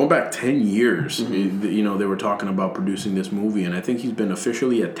back 10 years. You know, they were talking about producing this movie, and I think he's been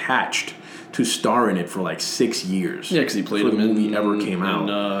officially attached to star in it for like 6 years. Yeah, because he played before him the movie in, ever came out.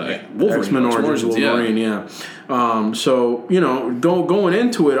 Wolverine. X-Men Origins Wolverine, yeah. So, you know, going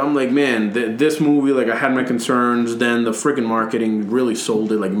into it, I'm like, man, this movie, like, I had my concerns. Then the freaking marketing really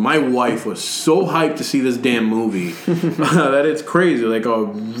sold it. Like, my wife was so hyped to see this damn movie that it's crazy. Like, a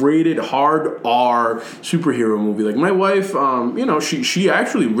rated hard R superhero movie. Like, my wife, you know, she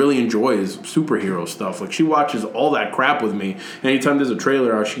actually really enjoys superhero stuff. Like, she watches all that crap with me. Anytime there's a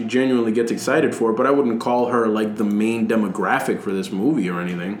trailer out, she genuinely gets excited for it. But I wouldn't call her, like, the main demographic for this movie or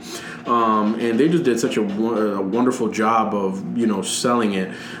anything. And they just did such a wonderful job of, you know, selling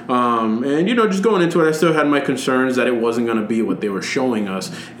it. And, you know, just going into it, I still had my concerns that it wasn't going to be what they were showing us.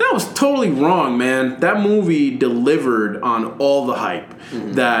 And I was totally wrong, man. That movie delivered on all the hype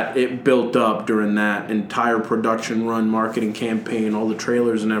that it built up during that entire production run, marketing campaign, all the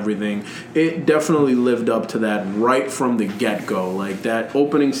trailers and everything. It definitely lived up to that right from the get-go. Like, that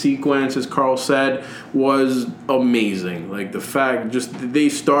opening sequence, as Carl said, was amazing. Like, the fact, just they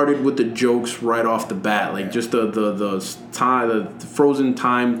started with the jokes right off the bat. Like, just the frozen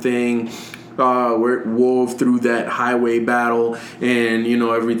time thing, where it wove through that highway battle, and, you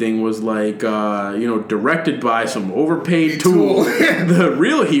know, everything was like, you know, directed by some overpaid tool. The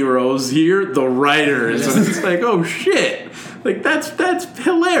real heroes here, the writers. And it's like, oh shit, like that's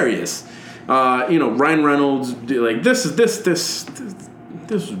hilarious. You know, Ryan Reynolds, like, this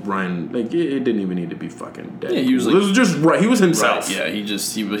was Ryan. Like, it didn't even need to be fucking dead. Yeah, he was this was just right. He was himself. Right, yeah,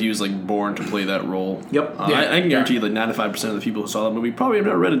 he was like born to play that role. Yep. I can guarantee like 95% of the people who saw that movie probably have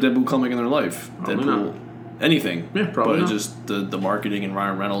never read a Deadpool comic in their life. Probably Deadpool, not. anything. Yeah, probably But not. just the marketing and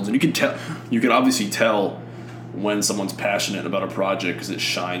Ryan Reynolds, and you can obviously tell when someone's passionate about a project because it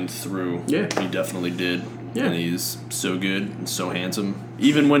shined through. Yeah. He definitely did. Yeah. And he's so good and so handsome.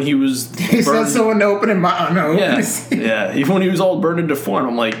 Even when he was He said so in the opening. yeah. Even when he was all burned into form,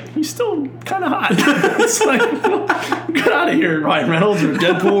 I'm like, he's still kind of hot. It's like, get out of here, Ryan Reynolds or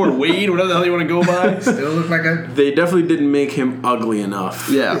Deadpool or Wade, whatever the hell you want to go by. Still look like a. They definitely didn't make him ugly enough.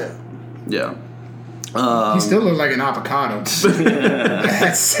 Yeah. He still looks like an avocado.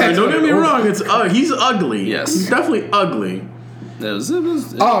 Don't get me wrong. It's he's ugly. Yes. He's definitely ugly.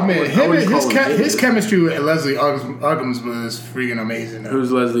 Oh man, wouldn't call him his chemistry with Leslie Uggams was freaking amazing.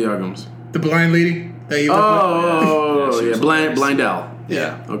 Who's Leslie Uggams? The blind lady that you Oh, she yeah, was Blindell.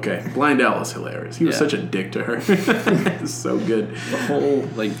 Yeah. Okay, Blindell was hilarious. He was Yeah. such a dick to her. It's so good. The whole,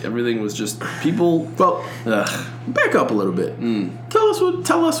 like, everything was just people. Well, back up a little bit. Tell us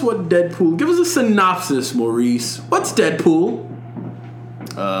what Deadpool. Give us a synopsis, Maurice. What's Deadpool?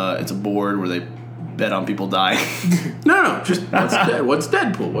 It's a board where they bet on people dying. No, just what's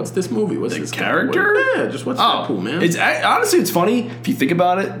Deadpool? What's this movie? What's this character? Yeah, just what's Deadpool, man? Honestly, it's funny if you think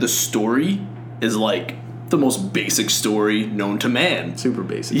about it. The story is like the most basic story known to man. Super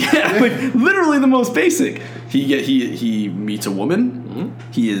basic. Yeah, like literally the most basic. He meets a woman.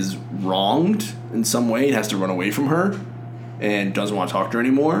 Mm-hmm. He is wronged in some way and has to run away from her, and doesn't want to talk to her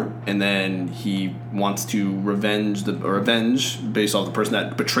anymore. And then he wants to revenge based off the person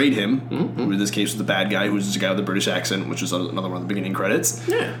that betrayed him. Mm-hmm. Who in this case was the bad guy, who was this guy with the British accent, which was another one of the beginning credits.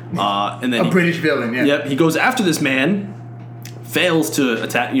 Yeah. And then a British villain. Yeah. Yep, he goes after this man, fails to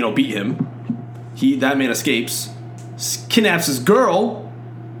attack, beat him. That man escapes, kidnaps his girl,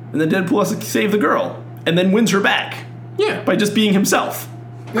 and then Deadpool has to save the girl, and then wins her back. Yeah. By just being himself.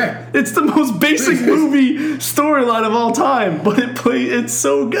 Yeah. It's the most basic movie storyline of all time, but it's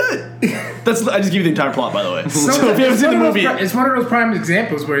so good. I just give you the entire plot, by the way. So if you haven't seen the movie, It's one of those prime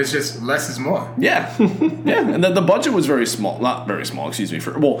examples where it's just less is more. yeah, and the budget was very small, not very small, excuse me.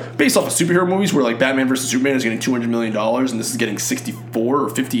 Based off of superhero movies, where like Batman vs Superman is getting $200 million, and this is getting 64 or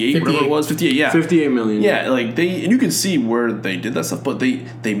 58, whatever it was, 58, yeah, 58 million. yeah. Like and you can see where they did that stuff, but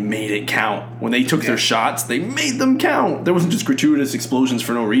they made it count when they took their shots. They made them count. There wasn't just gratuitous explosions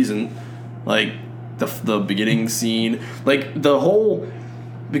for no reason, like the beginning scene, like the whole.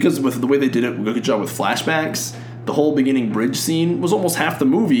 Because with the way they did it, a good job with flashbacks, the whole beginning bridge scene was almost half the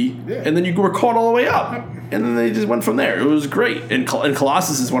movie, and then you were caught all the way up, and then they just went from there. It was great. And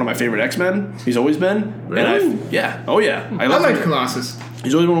Colossus is one of my favorite X-Men. He's always been. Really? And I like Colossus.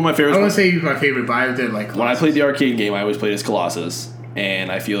 He's always one of my favorites. I wouldn't say he's my favorite, but I did like Colossus. When I played the arcade game, I always played as Colossus,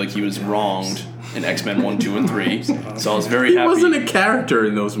 and I feel like he was wronged in X-Men 1, 2, and 3. So I was very happy. He wasn't a character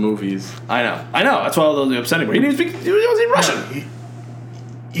in those movies. I know. That's why I was upsetting. But he was in Russian.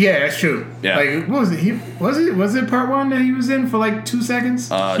 Yeah, that's true. Yeah. Like, what was it? Was it part 1 that he was in for like 2 seconds?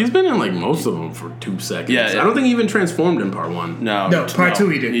 He's been in like most of them for 2 seconds. Yeah. I don't think he even transformed in part 1. No, part 2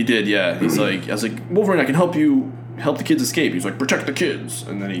 he did. He did, yeah. He's like, I was like, Wolverine, I can help the kids escape. He's like, protect the kids.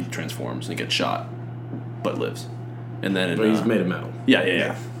 And then he transforms and he gets shot, but lives. And then But he's made of metal. Yeah.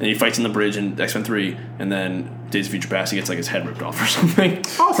 And he fights in the bridge in X-Men 3, and then Days of Future Past, he gets like his head ripped off or something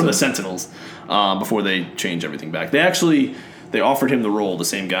from the Sentinels before they change everything back. They offered him the role, the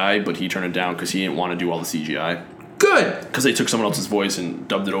same guy, but he turned it down because he didn't want to do all the CGI. Good! Because they took someone else's voice and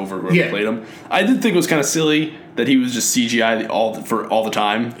dubbed it over whoever played him. I did think it was kind of silly that he was just CGI all the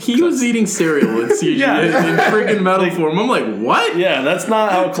time. He was eating cereal in CGI in friggin' metal form. I'm like, what? Yeah, that's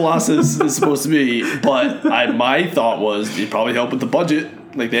not how Colossus is supposed to be. But my thought was it'd probably help with the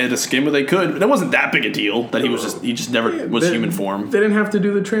budget. Like, they had to skim what they could. But it wasn't that big a deal that he just never was human form. They didn't have to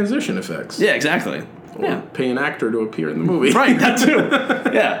do the transition effects. Yeah, exactly. Or pay an actor to appear in the movie. Right, that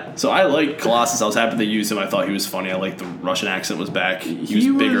too. Yeah. So I like Colossus. I was happy they used him. I thought he was funny. I liked the Russian accent was back. He was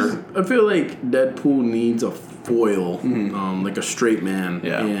bigger. I feel like Deadpool needs a foil, like a straight man.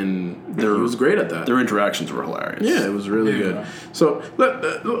 Yeah. And he was great at that. Their interactions were hilarious. Yeah, it was really good. So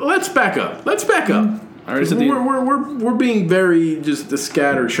let's back up. I already said we're being very just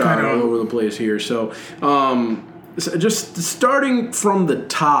scattershot all over the place here. So just starting from the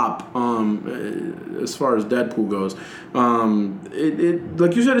top, as far as Deadpool goes, it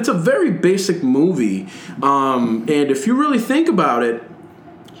like you said, it's a very basic movie, and if you really think about it,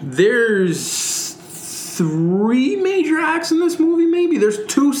 there's 3 major acts in this movie. Maybe there's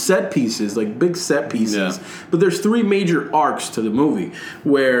 2 set pieces, like big set pieces, but there's 3 major arcs to the movie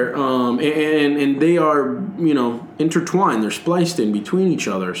where and they are intertwined. They're spliced in between each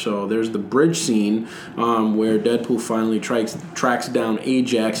other. So there's the bridge scene where Deadpool finally tracks down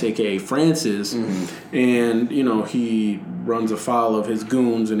Ajax, aka Francis, and he runs afoul of his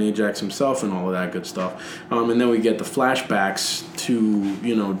goons and Ajax himself and all of that good stuff. And then we get the flashbacks to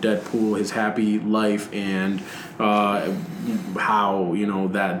Deadpool, his happy life, and how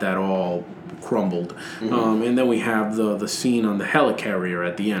that all crumbled. And then we have the scene on the helicarrier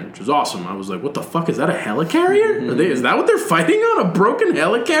at the end, which was awesome. I was like, what the fuck, is that a helicarrier? Is that what they're fighting on, a broken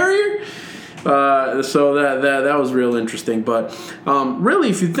helicarrier? So that was real interesting. But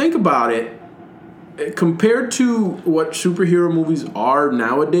really, if you think about it, compared to what superhero movies are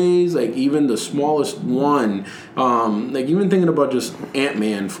nowadays, like even the smallest one, like even thinking about just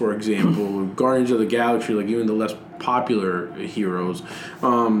Ant-Man, for example, Guardians of the Galaxy, like even the less popular heroes,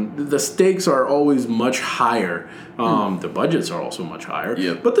 the stakes are always much higher. The budgets are also much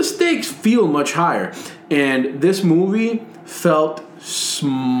higher, but the stakes feel much higher. And this movie felt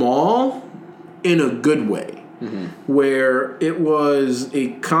small in a good way. Where it was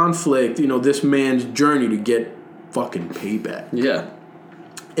a conflict, this man's journey to get fucking payback. Yeah.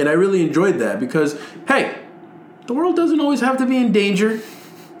 And I really enjoyed that because, hey, the world doesn't always have to be in danger.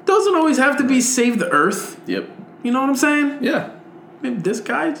 Doesn't always have to be save the earth. Yep. You know what I'm saying? Yeah. Maybe this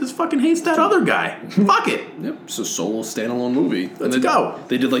guy just fucking hates that other guy. Fuck it. Yep. It's a solo standalone movie. Let's go.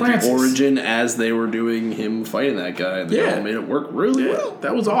 They did like Francis. the origin as they were doing him fighting that guy. And they all made it work really well.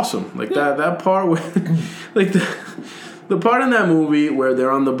 That was awesome. Like that part where, like the part in that movie where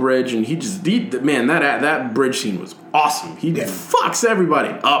they're on the bridge and that bridge scene was awesome. He fucks everybody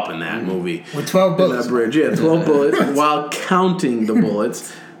up in that movie. With 12 bullets. In that bridge, 12 bullets while counting the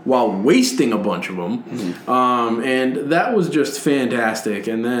bullets. While wasting a bunch of them. And that was just fantastic.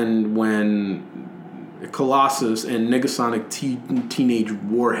 And then when Colossus and Negasonic Teenage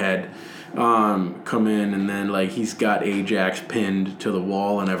Warhead come in, and then like he's got Ajax pinned to the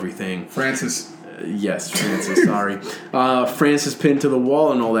wall and everything. Francis, sorry. Francis pinned to the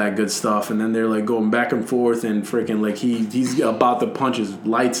wall and all that good stuff. And then they're like going back and forth, and freaking like he's about to punch his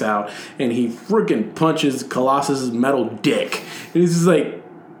lights out, and he freaking punches Colossus's metal dick. And he's just like,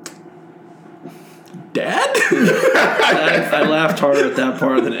 Dad? I laughed harder at that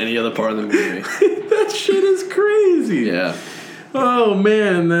part than any other part of the movie. That shit is crazy. Yeah. Oh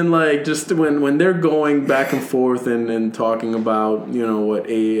man, and then like just when they're going back and forth and talking about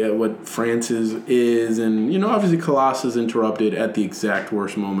what Francis is, and obviously Colossus interrupted at the exact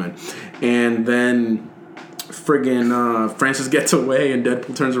worst moment, and then friggin' Francis gets away and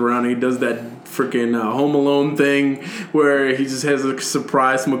Deadpool turns around and he does that freaking Home Alone thing where he just has a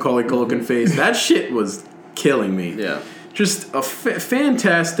surprised Macaulay Culkin face. That shit was killing me. Yeah. Just a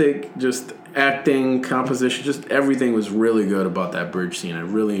fantastic, just acting, composition, just everything was really good about that bridge scene. I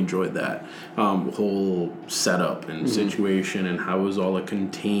really enjoyed that whole setup and situation and how it was all a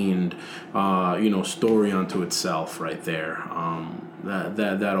contained, story unto itself right there.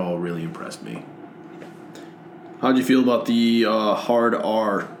 That all really impressed me. How'd you feel about the hard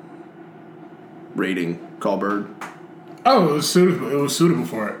R rating, Callbird? Oh, it was suitable. It was suitable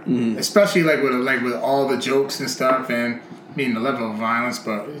for it, especially with all the jokes and stuff, and I mean the level of violence.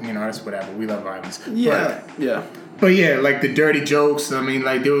 But that's whatever. We love violence. Yeah, But yeah, like the dirty jokes. I mean,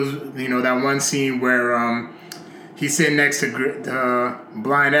 like there was that one scene where he's sitting next to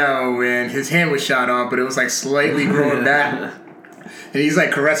Blind L and his hand was shot off, but it was like slightly growing back, and he's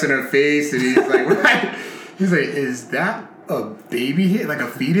like caressing her face, and he's like, what? He's like, is that a baby head, like a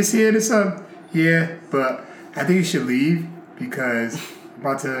fetus head or something? Yeah, but I think you should leave because I'm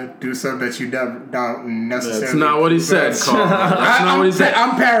about to do something that you don't necessarily. That's not what he said, Carl. That's not what he said.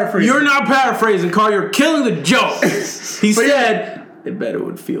 I'm paraphrasing. You're not paraphrasing, Carl. You're killing the joke. He said, I bet it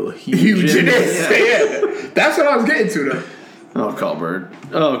would feel huge. Yeah. That's what I was getting to, though. Oh, Callbird.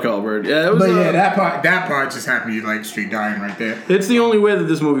 Yeah, it was. But yeah, that part just had me like straight dying right there. It's the only way that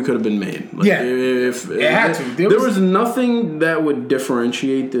this movie could have been made. Like, if it had to. There was nothing that would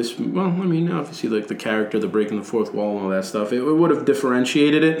differentiate this. Well, I mean, obviously, like the character, the breaking the fourth wall, and all that stuff. It would have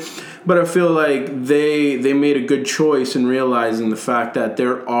differentiated it. But I feel like they made a good choice in realizing the fact that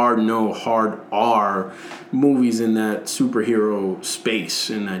there are no hard R movies in that superhero space,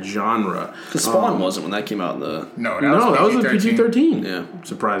 in that genre. Because Spawn wasn't when that came out in the... No, that was a PG-13. Yeah.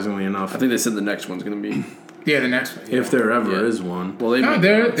 Surprisingly enough. I think they said the next one's going to be... Yeah, the next one. Yeah. If there ever is one. Well,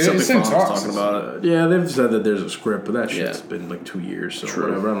 there's some talks talking about it. Yeah, they've said that there's a script, but that shit's been like 2 years, so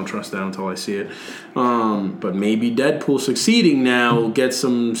whatever. I don't trust that until I see it. But maybe Deadpool succeeding now will get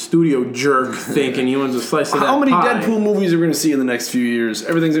some studio jerk thinking he wants a slice of that How many pie. Deadpool movies are we going to see in the next few years?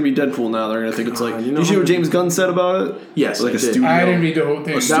 Everything's going to be Deadpool now. They're going to think it's like... Did you see what James Gunn said about it? Yes, like I a did. studio... I didn't read the whole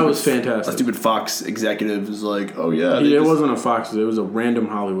thing. That was A fantastic. stupid Fox executive is like, oh yeah... It wasn't a Fox, it was a random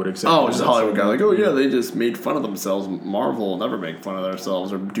Hollywood executive. Oh, just a Hollywood guy. Like, oh yeah, they just made fun of themselves. Marvel will never make fun of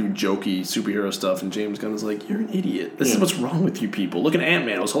themselves or do jokey superhero stuff. And James Gunn is like, you're an idiot. This is what's wrong with you people. Look at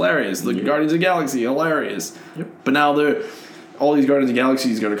Ant-Man. It was hilarious. Look at Guardians of the Galaxy. Hilarious. Yep. But now all these Guardians of the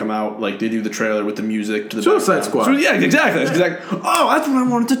Galaxy is going to come out. Like, they do the trailer with the music to the Suicide Squad. So, yeah, exactly. Oh, that's what I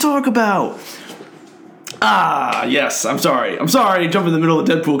wanted to talk about. Yes, I'm sorry, jump in the middle of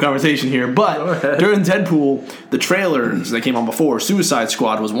the Deadpool conversation here, but during Deadpool, the trailers that came on before, Suicide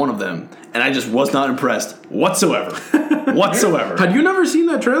Squad was one of them, and I just was not impressed whatsoever. Had you never seen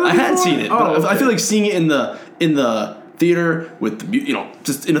that trailer before? I had seen it, but okay. I feel like seeing it in the theater with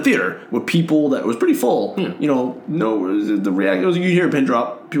just in a theater with people that was pretty full. The reaction was you hear a pin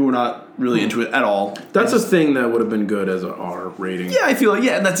drop. People were not really into it at all. That's a thing that would have been good as an R rating. Yeah, I feel like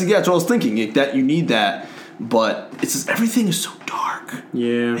and that's what I was thinking. That you need that, but it's just everything is so dark.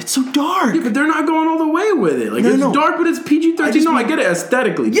 Yeah, it's so dark. Yeah, but they're not going all the way with it. Like it's dark, but it's PG-13. I get it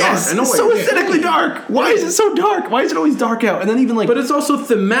aesthetically. Yes, dark. I know it's so aesthetically dark. Why is it so dark? Why is it always dark out? And then even but it's also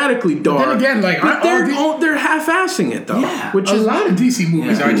thematically dark. Then again, like they're half-assing it though. Yeah, which a lot of DC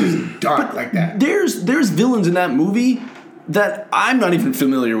movies are just dark like that. There's villains in that movie that I'm not even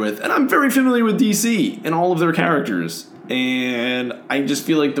familiar with, and I'm very familiar with DC and all of their characters. And I just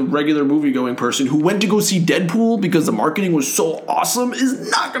feel like the regular movie-going person who went to go see Deadpool because the marketing was so awesome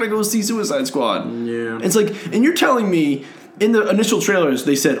is not going to go see Suicide Squad. Yeah. It's like, and you're telling me in the initial trailers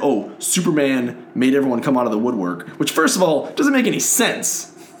they said, oh, Superman made everyone come out of the woodwork, which first of all doesn't make any sense.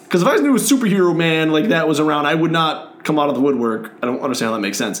 Because if I knew a superhero man like that was around, I would not come out of the woodwork. I don't understand how that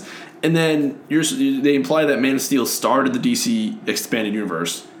makes sense. And then they imply that Man of Steel started the DC expanded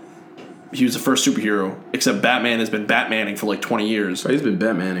universe. He was the first superhero, except Batman has been Batmaning for like 20 years. He's been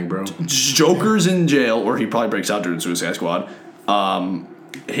Batmaning, bro. Joker's in jail, or he probably breaks out during Suicide Squad.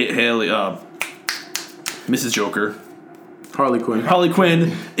 Haley, Mrs. Joker. Harley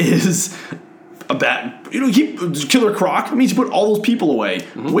Quinn is a bat. Killer Croc. That means you put all those people away.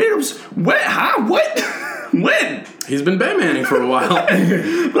 Mm-hmm. When? He's been Batmaning for a while. But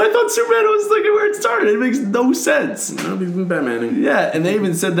I thought Superman was like where it started. It makes no sense. No, he's been Batmaning. Yeah, and they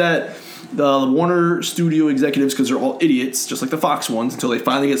even said that the Warner Studio executives, because they're all idiots, just like the Fox ones, until they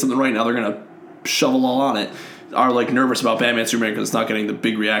finally get something right, now they're going to shovel all on it, are like nervous about Batman Superman because it's not getting the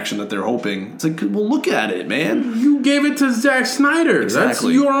big reaction that they're hoping. It's like, well, look at it, man. You gave it to Zack Snyder.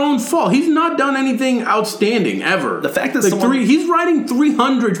 Exactly. That's your own fault. He's not done anything outstanding ever. The fact that he's writing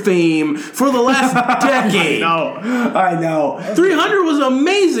 300 fame for the last decade. I know. 300 was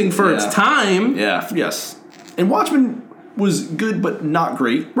amazing for its time. Yeah. Yes. And Watchmen was good but not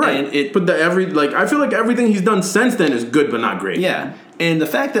great. Right. And I feel like everything he's done since then is good but not great. Yeah. And the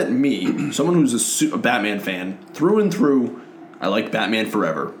fact that me, someone who's a Batman fan, through and through, I like Batman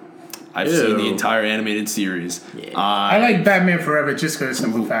Forever. I've seen the entire animated series. Yeah. I like Batman Forever just because of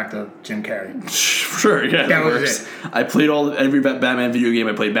the simple fact of Jim Carrey. Sure, yeah. That was it. I played every Batman video game.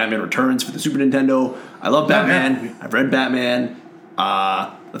 I played Batman Returns for the Super Nintendo. I love Batman. I've read Batman.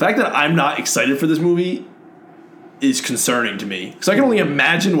 The fact that I'm not excited for this movie is concerning to me. Because I can only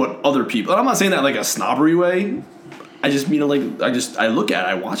imagine what other people... And I'm not saying that in like a snobbery way. I just mean I look at it,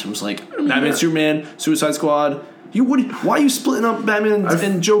 I watch them. It's like Batman, Superman, Suicide Squad. Why are you splitting up Batman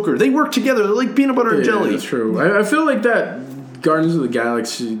and Joker? They work together. They're like peanut butter and jelly. That's true. I feel like that Guardians of the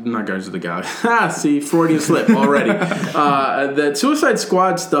Galaxy, not Guardians of the Galaxy. See, Freudian slip already. That Suicide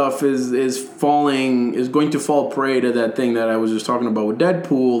Squad stuff is going to fall prey to that thing that I was just talking about with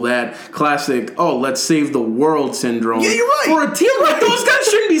Deadpool. That classic, let's save the world syndrome. Yeah, you're right. For a team like those guys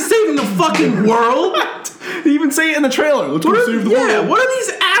shouldn't be saving the fucking world. They even say it in the trailer. Let's go save the world. What are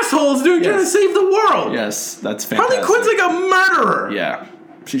these assholes doing trying to save the world? Yes, that's fantastic. Harley Quinn's like a murderer. Yeah.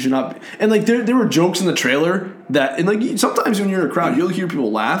 She should not be. And like there were jokes in the trailer that, and like sometimes when you're in a crowd, you'll hear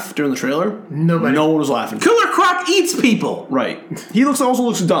people laugh during the trailer. No one was laughing. Killer Croc eats people. Right. He also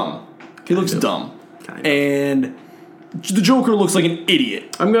looks dumb. He looks dumb. And the Joker looks like an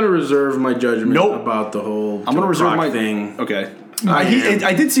idiot. I'm gonna reserve my judgment about the whole. I'm gonna reserve my thing. Okay.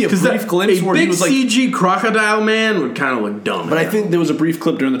 I did see a brief glimpse where he was like... A big CG crocodile man would kind of look dumb. But I think there was a brief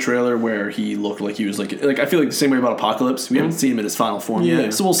clip during the trailer where he looked like he was like I feel like the same way about Apocalypse. We haven't seen him in his final form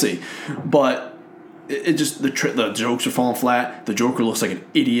yet, so we'll see. But it just, the jokes are falling flat. The Joker looks like an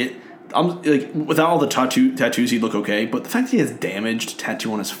idiot. I'm like, without all the tattoos, he'd look okay. But the fact that he has damaged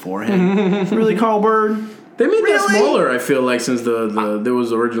tattoo on his forehead, really, Carl Bird? They made that smaller, I feel like, since there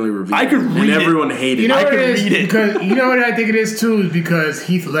was originally revealed. I could read and everyone hated it. I could read it. Because, you know what I think it is, too? Is because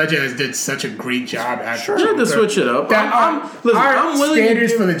Heath Ledger has did such a great job at Joker. Tried to switch it up. I'm willing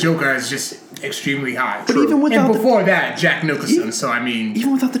standards for the Joker is just extremely high. But even without before that, Jack Nicholson, so I mean...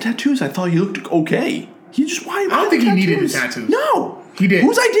 Even without the tattoos, I thought he looked okay. I don't think he needed the tattoos. No. He didn't.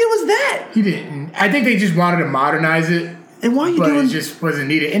 Whose idea was that? He didn't. I think they just wanted to modernize it. And why are you doing... But it just wasn't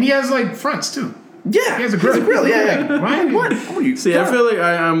needed. And he has, like, fronts, too. Yeah, he has a grill. Yeah. Right? What? See, I feel like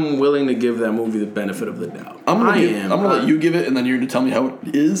I'm willing to give that movie the benefit of the doubt. I'm gonna let you give it, and then you're gonna tell me how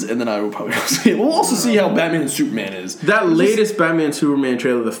it is, and then I will probably see it. We'll also see how Batman and Superman is. That latest Batman Superman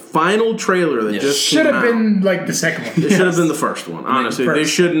trailer, the final trailer that just should have been like the second one. It should have been the first one. Honestly, they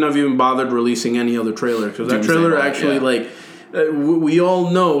shouldn't have even bothered releasing any other trailer because that trailer actually we all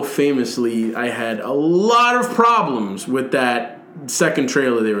know famously I had a lot of problems with that second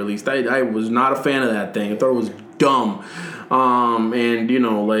trailer they released. I was not a fan of that thing. I thought it was dumb.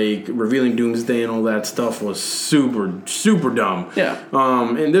 And like revealing Doomsday and all that stuff was super, super dumb. Yeah.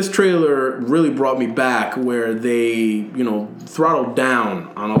 And this trailer really brought me back where they, throttled down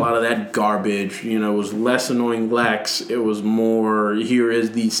on a lot of that garbage. It was less annoying Lex. It was more, here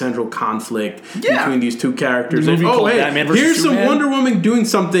is the central conflict between these two characters. And, here's some Wonder Woman doing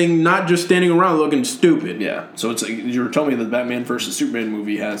something, not just standing around looking stupid. Yeah. So it's you're telling me that the Batman vs. Superman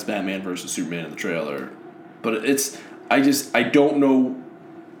movie has Batman vs. Superman in the trailer. But I don't know.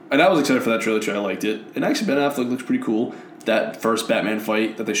 And I was excited for that trailer too. I liked it. And actually, Ben Affleck looks pretty cool. That first Batman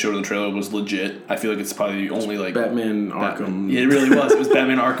fight that they showed in the trailer was legit. I feel like it's probably the only Batman Arkham. Yeah, it really was. It was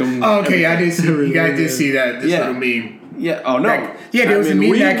Batman Arkham. Oh, okay, I did see. You guys did see that. This little meme. Yeah. Oh no. There was a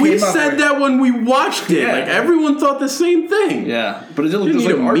meme that came we said that when we watched it. Yeah. Like everyone thought the same thing. Yeah, but it didn't look just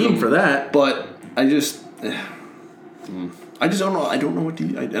like a meme for that. But I just don't know. I don't know what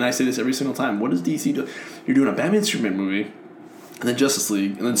and I say this every single time. What does DC do? You're doing a Batman Superman movie, and then Justice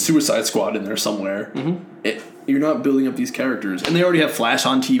League, and then Suicide Squad in there somewhere. Mm-hmm. You're not building up these characters, and they already have Flash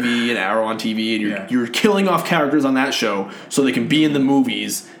on TV and Arrow on TV, and you're killing off characters on that show so they can be in the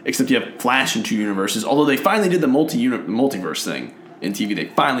movies. Except you have Flash in two universes. Although they finally did the multiverse thing in TV, they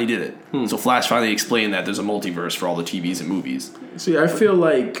finally did it. So Flash finally explained that there's a multiverse for all the TVs and movies. See, I feel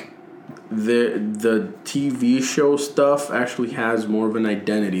like the TV show stuff actually has more of an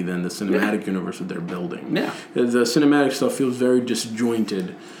identity than the cinematic universe that they're building. Yeah. The cinematic stuff feels very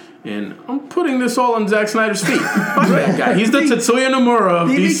disjointed. And I'm putting this all on Zack Snyder's feet. Fuck that guy. He's the Tetsuya Nomura of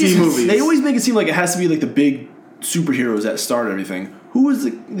DC movies. They always make it seem like it has to be like the big superheroes that start everything. Who was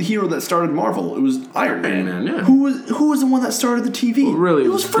the hero that started Marvel? It was Iron Man. yeah. Who was the one that started the TV? Well, really, it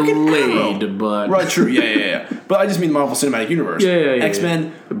was freaking Blade, Arrow. but Right, true, yeah. But I just mean the Marvel Cinematic Universe. yeah.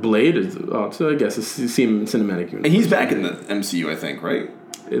 X-Men. Blade is, so I guess it's the cinematic universe. And he's back in the MCU, I think, right?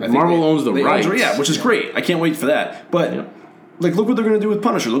 Marvel owns the rights. Yeah, which is great. I can't wait for that. But like, look what they're gonna do with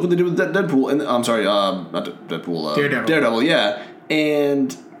Punisher. Look what they did with Deadpool. And I'm sorry, not Deadpool. Daredevil. Yeah.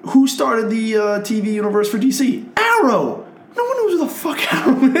 And who started the TV universe for DC? Arrow. No one knows who the fuck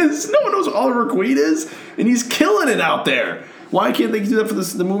Arrow is. No one knows who Oliver Queen is, and he's killing it out there. Why can't they do that for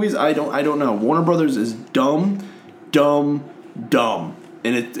the movies? I don't know. Warner Brothers is dumb, and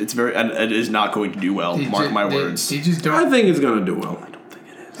it's very. And it is not going to do well. Mark my words. They just don't. I think it's gonna do well.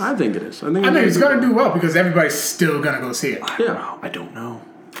 I think it is. I think it's gonna do well because everybody's still gonna go see it. I don't know.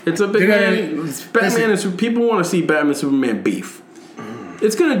 It's a big Batman and people want to see Batman and Superman beef.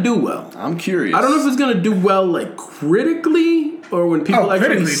 It's gonna do well. I'm curious. I don't know if it's gonna do well like critically or when people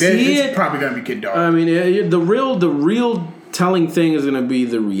actually see it. It's probably gonna be good dog. I mean, the real telling thing is gonna be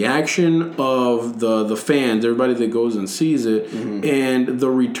the reaction of the fans, everybody that goes and sees it, and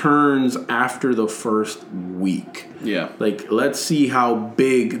the returns after the first week. Yeah. Like, let's see how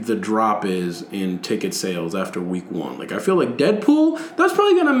big the drop is in ticket sales after week 1. Like, I feel like Deadpool, that's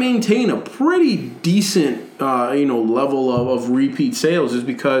probably going to maintain a pretty decent, level of repeat sales just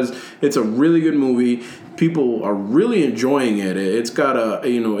because it's a really good movie. People are really enjoying it. It's got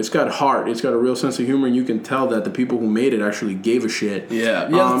it's got heart. It's got a real sense of humor, and you can tell that the people who made it actually gave a shit. Yeah,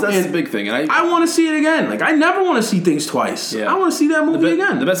 that's the big thing. And I want to see it again. Like, I never want to see things twice. Yeah. I want to see that movie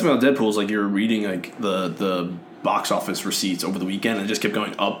again. The best thing about Deadpool is, like, you're reading, like, the box office receipts over the weekend and it just kept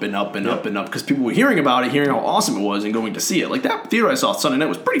going up and up and up and up because people were hearing about it, hearing how awesome it was, and going to see it. Like, that theater I saw Sunday night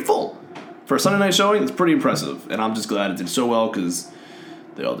was pretty full. For a Sunday night showing, it's pretty impressive. And I'm just glad it did so well because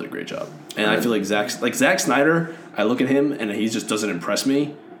they all did a great job. And I feel like Zack Snyder, I look at him and he just doesn't impress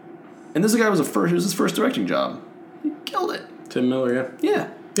me. And this guy was his first directing job. He killed it. Tim Miller, Yeah.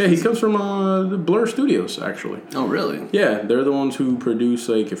 Yeah, he comes from the Blur Studios, actually. Oh, really? Yeah, they're the ones who produce,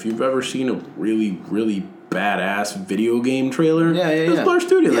 like, if you've ever seen a really, really badass video game trailer. It's Blur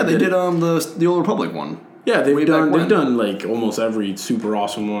Studios. Yeah, they did the Old Republic one. Yeah, they've done like almost every super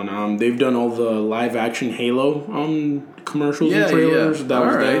awesome one. They've done all the live action Halo commercials and trailers. Yeah. That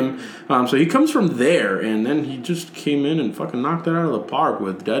was them. So he comes from there, and then he just came in and fucking knocked it out of the park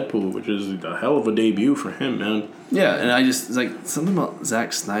with Deadpool, which is a hell of a debut for him, man. Yeah, and it's like something about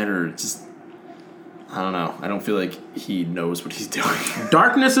Zack Snyder. Just I don't know. I don't feel like he knows what he's doing.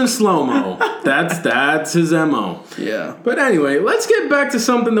 Darkness and slow-mo. That's his MO. Yeah. But anyway, let's get back to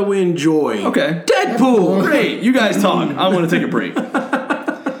something that we enjoy. Okay. Deadpool. Great. You guys talk. I want to take a break.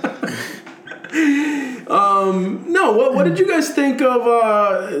 No, what did you guys think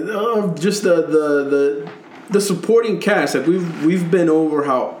of just the supporting cast? Like we've been over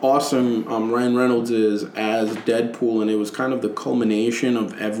how awesome Ryan Reynolds is as Deadpool, and it was kind of the culmination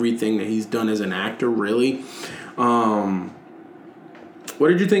of everything that he's done as an actor, really. What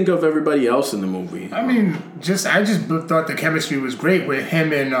did you think of everybody else in the movie? I mean, I just thought the chemistry was great with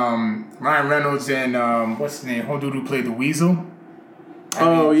him and Ryan Reynolds and what's his name? Whole dude who played the Weasel.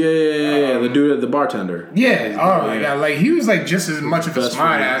 The dude, the bartender. Yeah. Oh my god! Like he was like just as much of a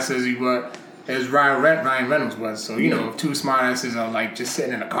smart ass as Ryan Reynolds was. So if two smart asses are like just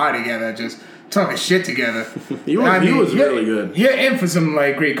sitting in a car together, just talking shit together. he was really good. Yeah, and for some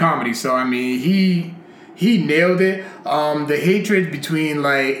like great comedy. So I mean, he nailed it. The hatred between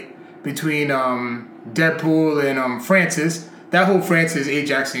Deadpool and Francis. That whole Francis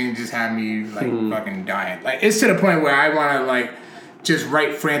Ajax scene just had me like fucking dying. Like it's to the point where I want to like just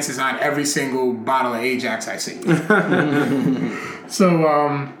write Francis on every single bottle of Ajax I see.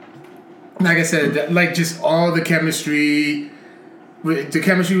 So like I said, like just all the chemistry. The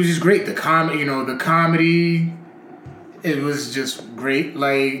chemistry was just great. The comedy. It was just great.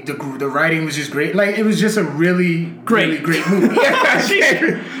 Like the writing was just great. Like it was just a really great movie.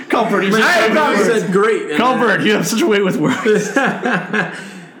 Comfort. I said great. Comfort. You have such a way with words.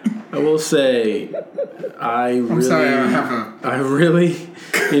 I will say, I really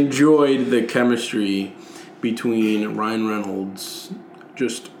enjoyed the chemistry between Ryan Reynolds,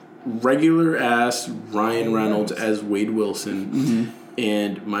 just regular ass Ryan Reynolds as Wade Wilson,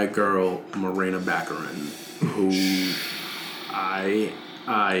 and my girl Morena Baccarin, who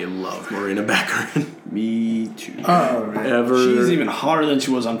I love Morena Baccarin. Me too. She's even hotter than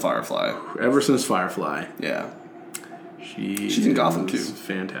she was on Firefly. Ever since Firefly. Yeah. She's in Gotham too.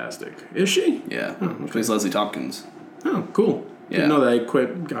 Fantastic. Is she? Yeah. Plays Leslie Tompkins. Oh, cool. Yeah. Didn't know that. I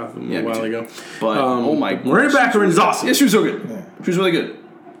quit Gotham a while ago. But oh my god, Morena Baccarin is awesome. Yeah, she was so good. Yeah. She was really good.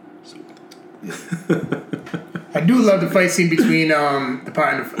 I do love the fight scene between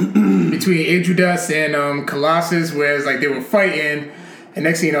between Angel Dust and Colossus, where it's like they were fighting, and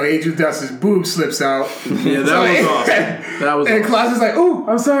next thing you know, Angel Dust's boob slips out. Yeah, that was awesome. That was. And Colossus is like, "Oh,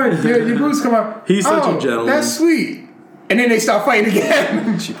 I'm sorry, your boobs come out." He's such a gentleman. That's sweet. And then they start fighting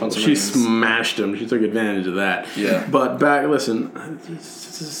again. She smashed him. She took advantage of that. Yeah. But listen,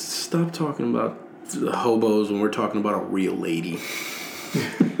 just stop talking about the hobos when we're talking about a real lady.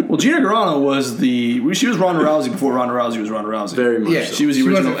 Well, Gina Carano she was Ronda Rousey before Ronda Rousey was Ronda Rousey. Very much. Yeah, so. She was the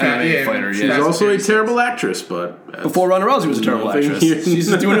original MMA fighter. She's also a terrible actress, but before Ronda Rousey was a terrible actress. She's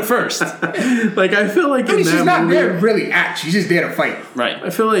just doing it first. Like I feel like she's not there to really act. She's just there to fight. Right. I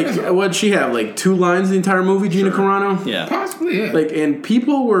feel like what she have like 2 lines the entire movie. Gina Carano. Yeah. Possibly. Yeah. Like and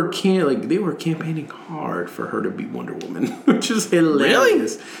people were they were campaigning hard for her to be Wonder Woman, which is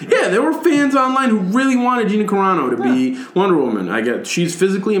hilarious. Really? Yeah, there were fans online who really wanted Gina Carano to be Wonder Woman. I get she's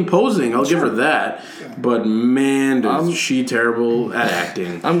physically imposing. I'll give her that. But man, is she terrible at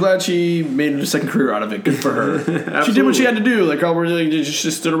acting. I'm glad she made a second career out of it. Good for her. She did what she had to do. Like, she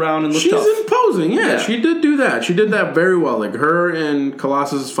just stood around and looked She's tough. imposing. Yeah, she did do that. She did that very well. Like, her and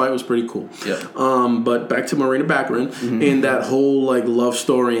Colossus' fight was pretty cool. Yeah. But back to Marina Baccarin and that whole, like, love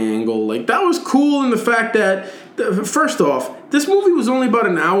story angle. Like, that was cool in the fact that, first off, this movie was only about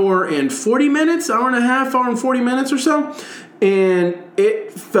an hour and 40 minutes, hour and a half, hour and 40 minutes or so. And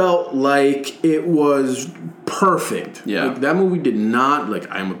it felt like it was perfect. Yeah. Like, that movie did not, like,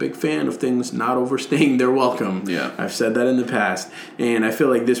 I'm a big fan of things not overstaying their welcome. Yeah. I've said that in the past. And I feel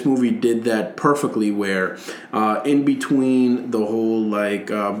like this movie did that perfectly where in between the whole, like,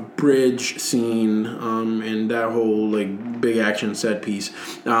 bridge scene and that whole, like, big action set piece,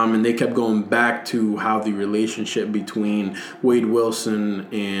 and they kept going back to how the relationship between Wade Wilson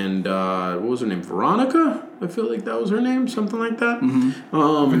and, what was her name, Veronica? I feel like that was her name, something like that.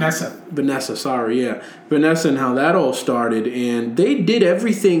 Vanessa, sorry, yeah. Vanessa and how that all started. And they did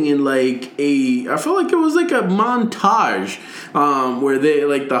everything in like I feel like it was like a montage where they,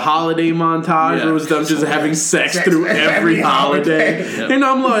 like the holiday montage, it was them just having sex through every holiday. Yep. And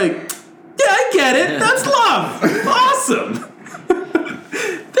I'm like, yeah, I get it. That's love. Awesome.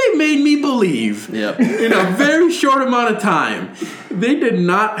 They made me believe in a very short amount of time. They did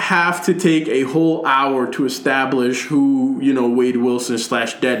not have to take a whole hour to establish who, Wade Wilson /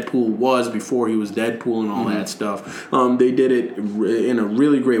 Deadpool was before he was Deadpool and all that stuff. They did it in a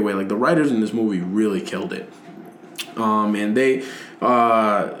really great way. Like, the writers in this movie really killed it. And they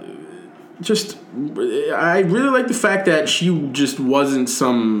I really like the fact that she just wasn't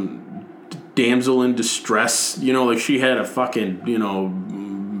some damsel in distress. Like, she had a fucking,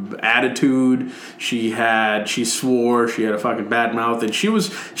 attitude. She swore. She had a fucking bad mouth, and she was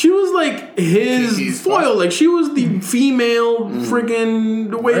like his foil. Like, she was the female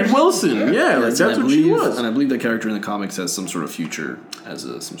friggin' Wade Wilson. Yeah, like that's what she was. And I believe that character in the comics has some sort of future as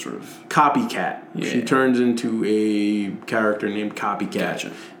some sort of copycat. Yeah. She turns into a character named Copycat.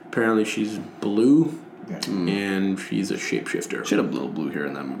 Gotcha. Apparently, she's blue, and she's a shapeshifter. She had a little blue hair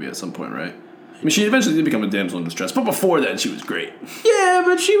in that movie at some point, right? I mean, she eventually did become a damsel in distress, but before that, she was great. Yeah,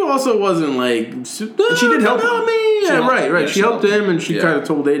 but she also wasn't like. She did help him. Right. She helped him, and she kind of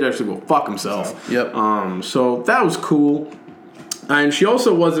told Ajax to go fuck himself. Yep. So that was cool. And she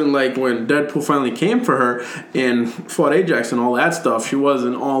also wasn't like, when Deadpool finally came for her and fought Ajax and all that stuff, she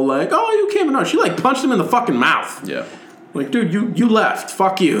wasn't all like, oh, you came in. No, she like punched him in the fucking mouth. Yeah. Like, dude, you left.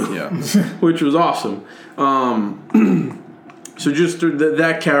 Fuck you. Yeah. Which was awesome. So just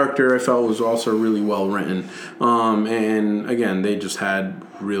that character I felt was also really well written. And again, they just had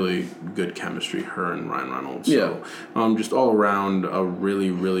really good chemistry, her and Ryan Reynolds. So, just all around a really,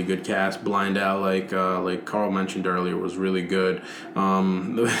 really good cast. Blind Al, like Carl mentioned earlier, was really good.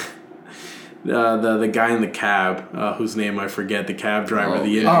 The guy in the cab, whose name I forget, the cab driver,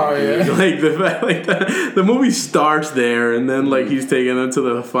 the movie starts there, and then like he's taking them to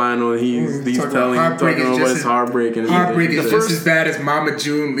the final, and he's talking about his heartbreak, and heartbreak is just as bad as Mama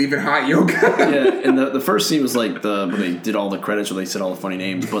June leaving Hot Yoga. Yeah, and the first scene was like when they did all the credits, where they said all the funny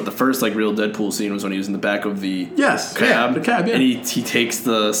names, but the first like real Deadpool scene was when he was in the back of the cab, and he takes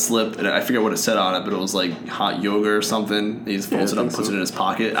the slip, and I forget what it said on it, but it was like hot yoga or something. He just folds it up and puts it in his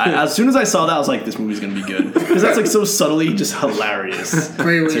pocket. As soon as I saw that, I was like, this movie's gonna be good, because that's like so subtly just hilarious.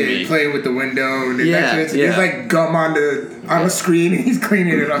 Playing with the window, and there's like gum on the screen, and he's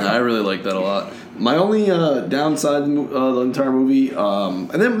cleaning it up. I really like that a lot. My only downside the entire movie, and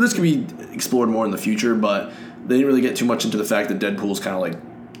then this could be explored more in the future, but they didn't really get too much into the fact that Deadpool's kind of like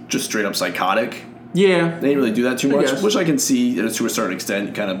just straight up psychotic. Yeah, they didn't really do that too much, which I can see to a certain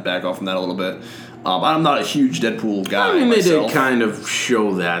extent. Kind of back off from that a little bit. I'm not a huge Deadpool guy. I mean, they did kind of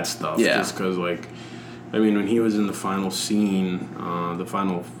show that stuff, just because, like, I mean, when he was in the final scene, the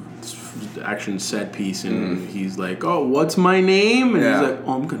final action set piece, and he's like, "Oh, what's my name?" And he's like,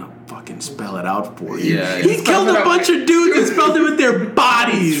 "Oh, I'm gonna fucking spell it out for you." Yeah, he killed a bunch of dudes and spelled it with their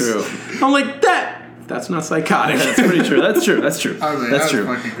bodies. True. I'm like, that's not psychotic. That's pretty true. That's true. That's true. I was like, That's that was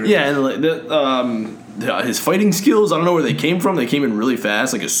true. fucking great. Yeah, and like his fighting skills, I don't know where they came from. They came in really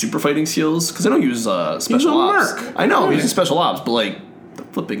fast, like his super fighting skills. Because I know he was special a ops. merc. I know, he's a special ops, but like the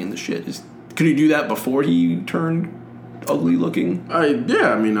flipping and the shit is. Could he do that before he turned ugly looking?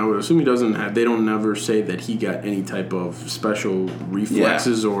 Yeah, I mean, I would assume he doesn't have. They don't never say that he got any type of special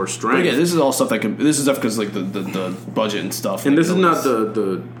reflexes or strength. But again, this is all stuff that can. This is stuff because like the budget and stuff. And this is not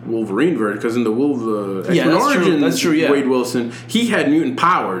the Wolverine version, because in the X-Men that's Origins, true. That's true, yeah. Wade Wilson, he had mutant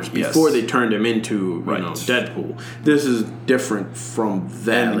powers before Yes. they turned him into Deadpool. This is different from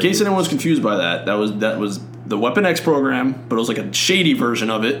that. And in case anyone's confused by that was the Weapon X program, but it was like a shady version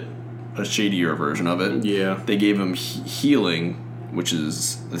of it, a shadier version of it. Yeah. They gave him healing, which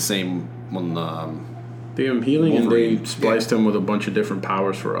is the same one. They gave him healing, Wolverine. and they spliced him with a bunch of different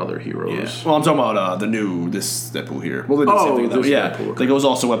powers for other heroes. Yeah. Well, I'm talking about this Deadpool here. Well, they did the same thing with that, this yeah. Deadpool, okay. Like it was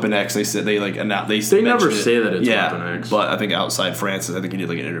also Weapon X. They said they never mentioned say it. that it's Weapon X. But I think outside Francis, I think he did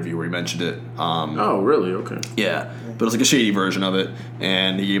like an interview where he mentioned it. Oh, really? Okay. Yeah, but it was like a shady version of it,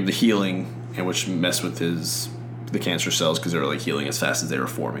 and he gave him the healing, and which messed with the cancer cells because they were like healing as fast as they were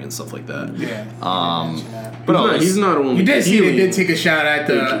forming and stuff like that. Yeah. But no, he's not only You did see healing. they did take a shot at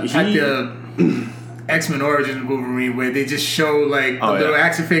the He- X-Men Origins Wolverine where they just show like a little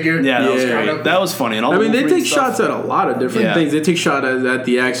action figure. Yeah, that was Yeah. great. That was funny. And all I the mean, they Wolverine take stuff. shots at a lot of different Yeah. things. They take shots at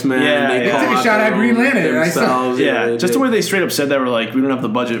the X-Men. Yeah, they yeah. call They took a out shot at their Green own Lantern, I saw. themselves. Yeah, they just did. the way they straight up said that, were like, we don't have the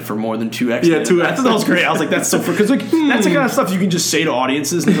budget for more than 2 X-Men. Yeah, 2 I thought that was great. I was like, that's so because like that's the kind of stuff you can just say to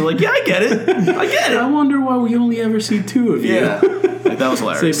audiences, and they're like, yeah, I get it, I get I it. wonder why we only ever see 2 of you. Yeah, like, that was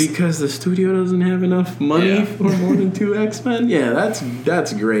hilarious. Say because the studio doesn't have enough money Yeah. for more than 2 X-Men. Yeah,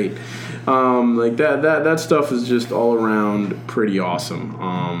 that's great. Like that stuff is just all around pretty awesome.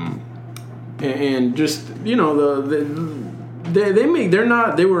 And just they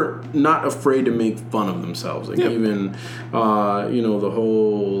were not afraid to make fun of themselves. Like even the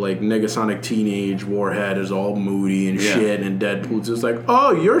whole like Negasonic Teenage Warhead is all moody and shit, and Deadpool's just like,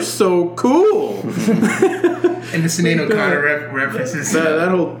 oh, you're so cool. And the Sinead O'Connor references. That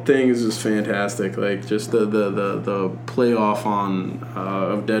whole thing is just fantastic. Like just the play off on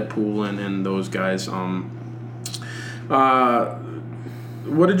of Deadpool and those guys.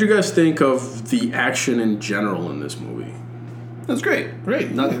 What did you guys think of the action in general in this movie? That's great.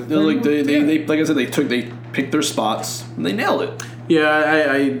 Great. They like I said, they picked their spots and they nailed it.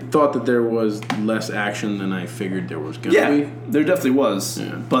 Yeah, I thought that there was less action than I figured there was going to Yeah, be. there definitely was.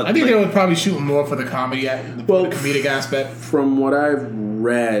 Yeah. But I think like, they were probably shooting more for the comedy, the comedic aspect. From what I've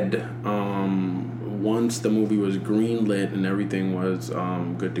read, once the movie was greenlit and everything was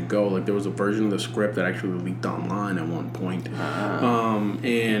good to go, like there was a version of the script that actually leaked online at one point.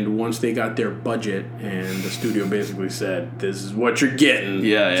 And once they got their budget and the studio basically said, this is what you're getting.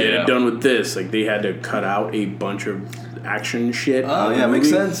 Get it done with this. Like they had to cut out a bunch of action shit. Oh yeah, makes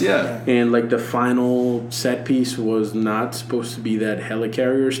sense. Yeah. And like the final set piece was not supposed to be that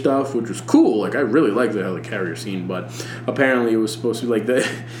helicarrier stuff, which was cool. Like I really like the helicarrier scene, but apparently it was supposed to be like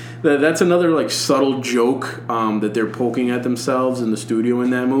that's another like subtle joke that they're poking at themselves in the studio in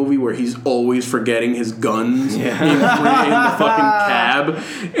that movie, where he's always forgetting his guns in the fucking cab,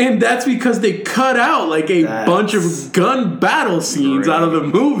 and that's because they cut out like a bunch of gun battle scenes out of the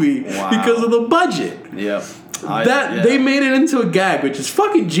movie because of the budget. Yep. They made it into a gag, which is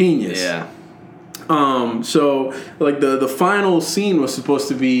fucking genius. Yeah. So like the final scene was supposed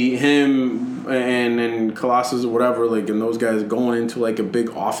to be him and Colossus or whatever, like, and those guys going into like a big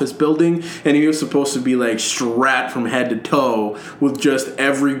office building, and he was supposed to be like strapped from head to toe with just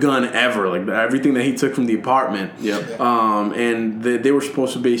every gun ever, like everything that he took from the apartment. Yep. And they were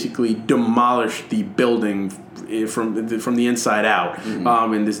supposed to basically demolish the building from the inside out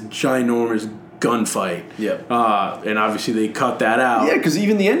in this ginormous gunfight. Yep. And obviously they cut that out. Yeah, because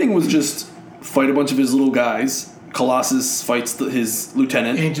even the ending was just fight a bunch of his little guys. Colossus fights his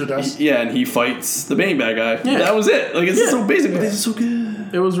lieutenant. Angel does. Yeah, and he fights the main bad guy. Yeah. That was it. Like, it's so basic, but it's so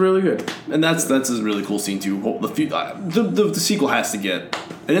good. It was really good. And that's a really cool scene, too. The sequel has to get...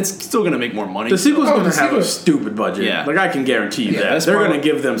 And it's still going to make more money. The sequel's Oh, going the to have a sequel's- stupid budget. Yeah. Like, I can guarantee you that. that's They're part going to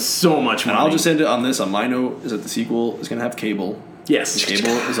of- give them so much money. And I'll just end it on this. On my note, is that the sequel is going to have Cable. Yes. Cable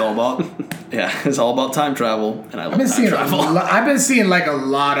is all about... Yeah, it's all about time travel. And I love time travel. I've been seeing like a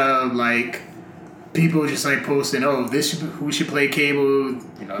lot of like people just like posting, oh, who should play Cable?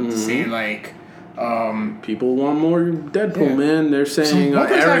 You know, saying like. People want more Deadpool, man. They're saying One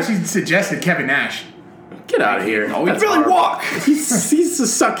person Eric. actually suggested Kevin Nash. Get out of here. Oh, he That's really horrible. walk. He's a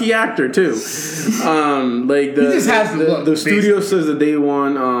sucky actor too. Like He just has the look, the studio says that they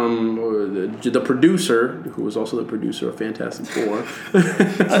want the producer, who was also the producer of Fantastic Four. I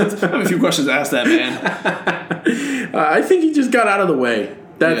have a few questions to ask that man. I think he just got out of the way.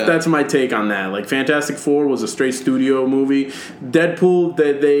 Yeah. That's my take on that. Like, Fantastic Four was a straight studio movie. Deadpool,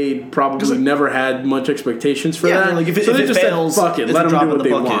 they probably never had much expectations for that. Like if so they it just fails, said, fuck it, it's let a them drop do in what the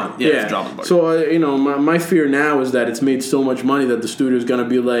they bucket. want. Yeah, it's a drop in the bucket. So, my fear now is that it's made so much money that the studio's going to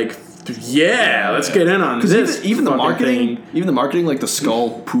be like, yeah, let's get in on this. Even the fucking marketing, thing. like the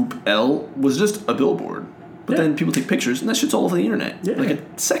skull poop L was just a billboard. But then people take pictures, and that shit's all over the internet. Yeah. Like a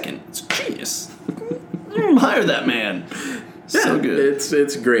second. It's genius. Hire that man. So good.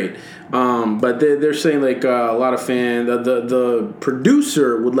 It's great. But they're saying like a lot of fans. The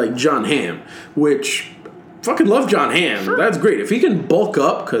producer would like John Hamm, which fucking love John Hamm. Sure. That's great if he can bulk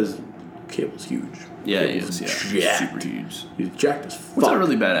up because Cable's huge. Yeah, he Cable's is. Yeah, jacked. super huge. He's jacked as fuck. What's a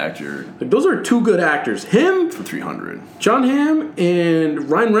really bad actor Like those are two good actors. Him, for 300? John Hamm, and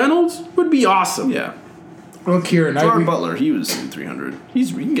Ryan Reynolds would be awesome. Yeah. Or Keira Knightley. Gerard Butler, he was in 300. He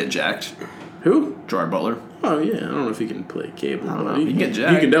can get jacked. Who? Gerard Butler. Oh yeah, I don't know if he can play Cable. I don't know. He He can get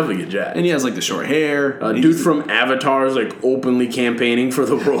jacked. He can definitely get jacked. And he has like the short hair. Dude from Avatar is like openly campaigning for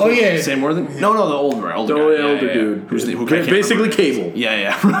the role. Oh yeah, Sam Worthington? No, the older guy. Older dude. Who's who I can't basically remember. Cable.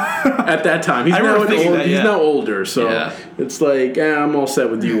 Yeah. At that time, he's I now remember thinking that, he's yeah. now older, so Yeah. it's like I'm all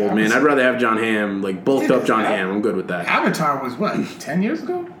set with you, old man. I'd rather have John Hamm, like bulked up John Hamm. I'm good with that. Avatar was what, 10 years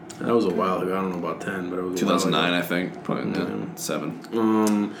ago? That was a while ago. I don't know about 10, but it was 2009, I think. Probably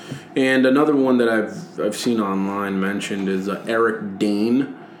 7. And another one that I've seen online mentioned is Eric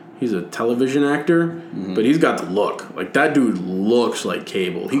Dane. He's a television actor, but he's got the look. Like that dude looks like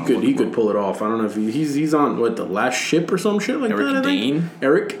Cable. He could pull it off. I don't know if he's on The Last Ship or some shit like Eric that. I think. Dane?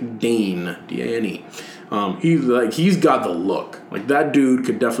 Eric Dane, Dane. He's got the look. Like that dude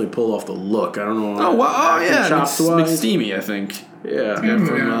could definitely pull off the look. I don't know. Oh, wow. Oh, yeah. chops-wise. McSteamy, I think. Yeah.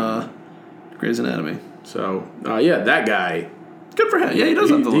 From Grey's Anatomy. So that guy. Good for him. Yeah, he does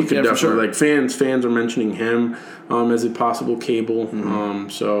have the look. He could Yeah, definitely for sure. like fans are mentioning him as a possible Cable.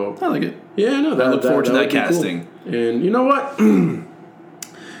 So I like it. yeah, no, I look forward to that would be cool. casting. And you know what?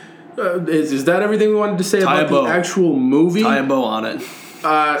 Is that everything we wanted to say Tie a about bow. the actual movie? Tie a bow on it.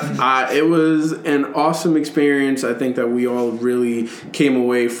 It was an awesome experience. I think that we all really came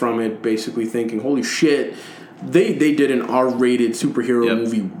away from it basically thinking, holy shit, they did an R-rated superhero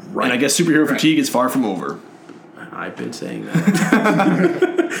movie right. And I guess superhero fatigue is far from over. I've been saying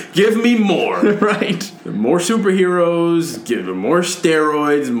that. Give me more. Right. More superheroes, give them more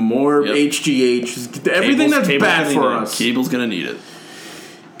steroids, more HGH, everything that's bad for us. Cable's gonna need it.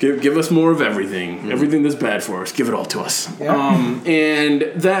 Give us more of everything. Everything that's bad for us, give it all to us. Yeah. And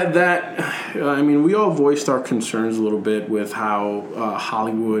I mean, we all voiced our concerns a little bit with how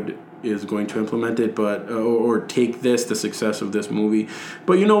Hollywood is going to implement it, but or take the success of this movie.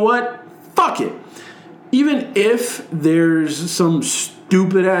 But you know what? Fuck it. Even if there's some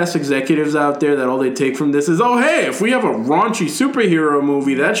stupid ass executives out there that all they take from this is, oh hey, if we have a raunchy superhero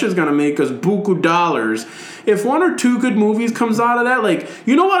movie, that's just gonna make us buku dollars. If one or two good movies comes out of that, like,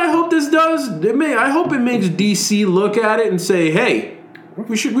 you know what I hope this does? I hope it makes DC look at it and say, hey,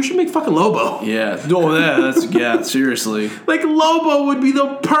 we should make fucking Lobo. Yeah. Seriously. Like Lobo would be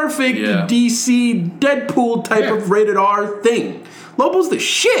the perfect DC Deadpool type of rated R thing. Lobo's the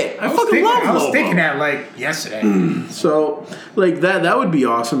shit. I fucking love Lobo. I was thinking that like yesterday. So, like that would be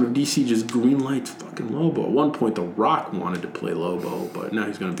awesome if DC just greenlights fucking Lobo. At one point, The Rock wanted to play Lobo, but now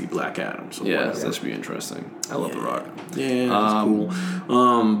he's going to be Black Adam. So Yeah, whatever. that should be interesting. I love The Rock. Yeah, that's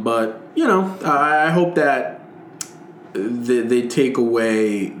cool. But you know, I hope that they take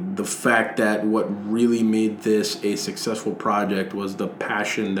away the fact that what really made this a successful project was the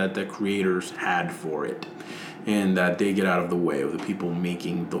passion that the creators had for it. And that they get out of the way of the people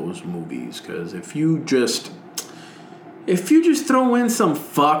making those movies. Because if you just throw in some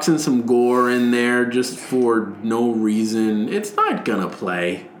fucks and some gore in there just for no reason, it's not gonna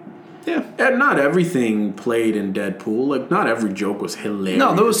play. Yeah. And not everything played in Deadpool. Like, not every joke was hilarious.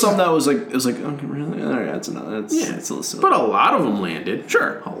 No, there was some that was like, okay, really? All right, that's enough. It's a little silly. But a lot of them landed.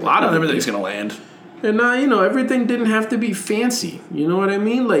 Sure. A lot of everything's going to land. And everything didn't have to be fancy. You know what I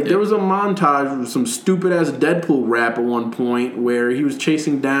mean? Like, there was a montage with some stupid-ass Deadpool rap at one point where he was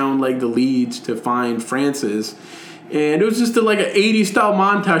chasing down, like, the leads to find Francis. And it was just like an 80s style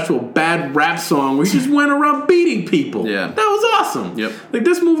montage to a bad rap song where he just went around beating people. Yeah. That was awesome. Yep. Like,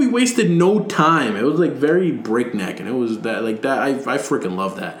 this movie wasted no time. It was, like, very breakneck. And it was that, like, that. I freaking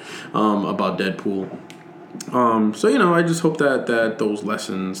love that about Deadpool. So, I just hope that those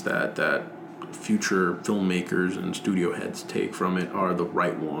lessons that future filmmakers and studio heads take from it are the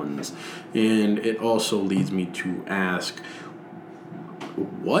right ones. And it also leads me to ask,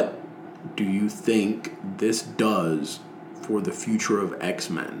 what do you think this does for the future of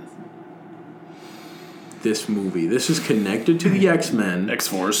X-Men? This movie. This is connected to the X-Men.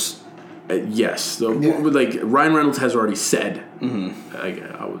 X-Force. Yes. Like Ryan Reynolds has already said.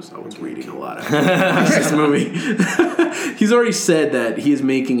 I was reading a lot after this movie. He's already said that he is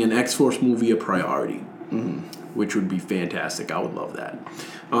making an X-Force movie a priority, which would be fantastic. I would love that.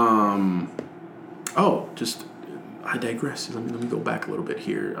 I digress. Let me go back a little bit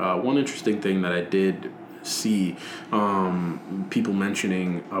here. One interesting thing that I did see people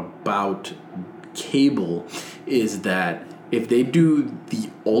mentioning about Cable is that if they do the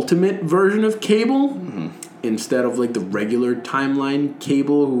ultimate version of Cable instead of like the regular timeline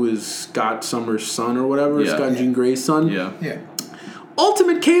Cable, who is Scott Summers' son or whatever, Scott and Jean Grey's son. Yeah.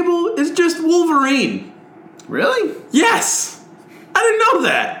 Ultimate Cable is just Wolverine. Really? Yes. I didn't know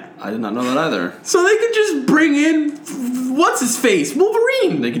that. I did not know that either. So they could just bring in what's his face,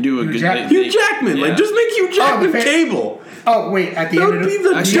 Wolverine. They could do a Hugh good Jackman. Hugh Jackman. Yeah. Like just make Hugh Jackman Cable. Oh wait! At the That end would of be the,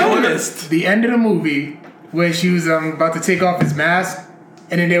 the dumbest. the end of the movie where she was about to take off his mask,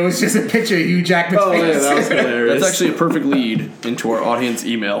 and then there was just a picture of Hugh Jackman's Oh face. yeah, that was hilarious. That's actually a perfect lead into our audience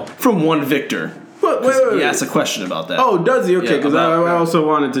email from one Victor. Wait. He asked a question about that. Oh, does he? Okay, Yeah, because about- I also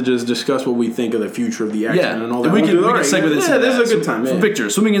wanted to just discuss what we think of the future of the X-Men Yeah, and all that. we can Alright, segue this. Yeah, into this that. is a good time. From Yeah. Victor,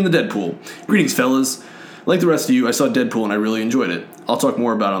 swimming in the Deadpool. Greetings, fellas. Like the rest of you, I saw Deadpool and I really enjoyed it. I'll talk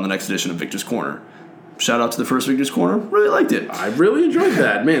more about it on the next edition of Victor's Corner. Shout out to the first Victor's Corner. Really liked it. I really enjoyed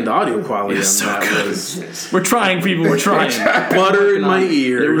that. Man, the audio quality on It's so that good. was We're trying, people. We're trying. butter in my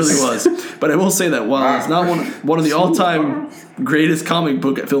ears. It really was. But I will say that while it's not one of the all-time greatest comic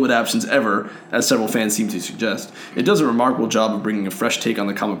book film adaptations ever, as several fans seem to suggest, it does a remarkable job of bringing a fresh take on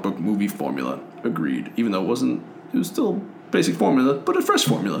the comic book movie formula. Agreed. Even though it was still basic formula, but a fresh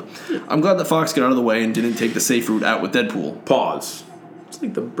formula. I'm glad that Fox got out of the way and didn't take the safe route out with Deadpool. Pause. It's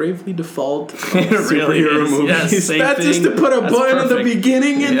like the Bravely Default It really superhero is. movies. Yes, same That's just thing. to put a That's button at the perfect.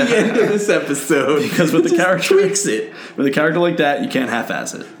 beginning and the Yeah. end of this episode. Because with the Just character, tweaks it. with a character like that, you can't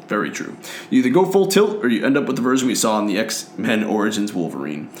half-ass it. Very true. You either go full tilt, or you end up with the version we saw in the X-Men Origins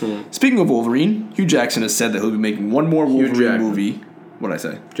Wolverine. Speaking of Wolverine, Hugh Jackson has said that he'll be making one more Wolverine Jackman. movie. What'd I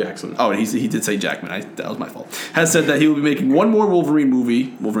say? Jackson. Oh, he did say Jackman. That was my fault. Has said that he will be making one more Wolverine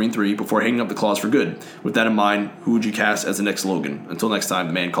movie, Wolverine 3, before hanging up the claws for good. With that in mind, who would you cast as the next Logan? Until next time,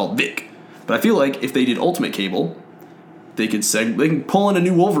 the man called Vic. But I feel like if they did Ultimate Cable, they can pull in a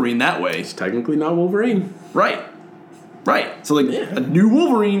new Wolverine that way. It's technically not Wolverine. Right. So like a new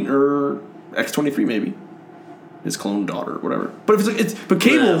Wolverine or X-23 maybe. His clone daughter or whatever. But if but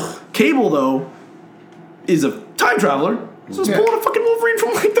Cable though is a time traveler. So just pulling a fucking Wolverine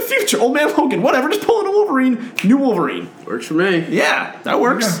from like the future. Old man Logan, whatever, just pulling a Wolverine, new Wolverine. Works for me. Yeah, that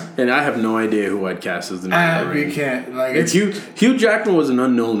works. And I have no idea who I'd cast as the new Wolverine. We can't. Like It's Hugh Jackman was an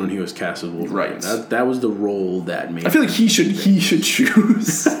unknown when he was cast as Wolverine. Right. That was the role that made. I feel like he should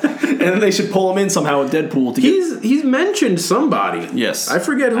choose. And then they should pull him in somehow with Deadpool to get he's mentioned somebody. Yes. I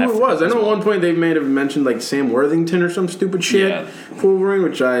forget who it was. I know at one point they may have mentioned like Sam Worthington or some stupid shit Yeah. for Wolverine,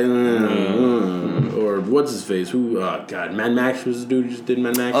 which or what's his face? Who? Oh God, Mad Max was the dude who just did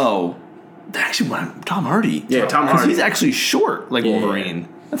Mad Max. Oh. Actually, Tom Hardy. Yeah, Tom 'Cause Hardy. He's actually short like Yeah. Wolverine.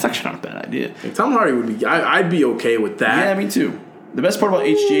 That's actually not a bad idea. Like, Tom Hardy would be. I'd be okay with that. Yeah, me too. The best part about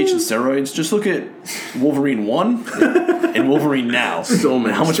HGH and steroids, just look at Wolverine 1 and Wolverine now. So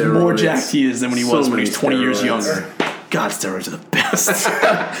many How much steroids. more jacked he is than when he So was when he many was 20 years steroids. younger. God, steroids are the best.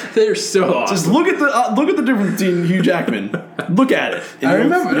 They're so awesome. Just look at the difference between Hugh Jackman. Look at it. And I you'll-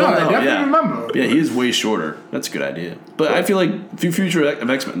 remember. you'll No, I know, definitely yeah. remember. Yeah, he is way shorter. That's a good idea. But I feel like future of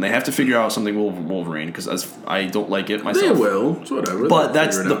X-Men, they have to figure out something with Wolverine because I don't like it myself. They will. It's whatever. But They'll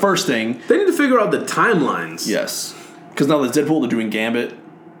that's figure it the out. first thing. They need to figure out the timelines. Yes. Because now there's Deadpool, they're doing Gambit.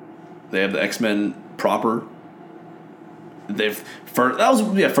 They have the X-Men proper.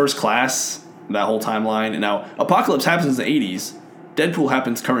 First Class, that whole timeline. And now Apocalypse happens in the 80s. Deadpool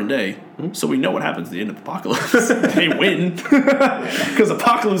happens current day. So we know what happens at the end of Apocalypse. They win. Because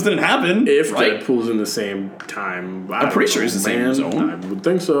Apocalypse didn't happen. If right? Deadpool's in the same time, I'm pretty sure he's the same zone. I would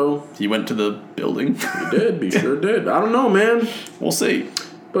think so. He went to the building. He did. He sure did. I don't know, man. We'll see.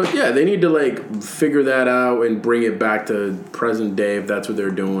 But yeah, they need to like figure that out and bring it back to present day if that's what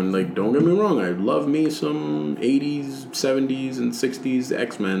they're doing. Like, don't get me wrong, I love me some 80s, 70s, and 60s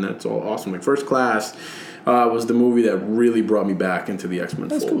X-Men. That's all awesome. Like First Class was the movie that really brought me back into the X-Men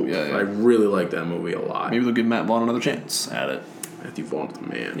fold. cool, yeah. I really like that movie a lot. Maybe they'll give Matt Vaughn another chance at it. Matthew Vaughn's the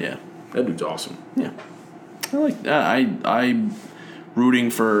man. Yeah. That dude's awesome. Yeah. I like that. I'm rooting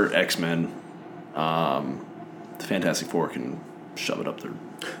for X-Men The Fantastic Four can shove it up their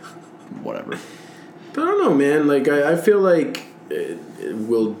whatever. But I don't know, man. Like, I feel like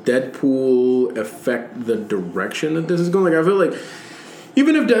will Deadpool affect the direction that this is going? Like, I feel like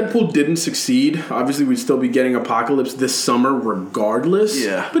even if Deadpool didn't succeed, obviously we'd still be getting Apocalypse this summer regardless.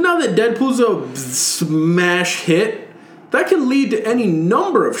 Yeah. But now that Deadpool's a smash hit, that can lead to any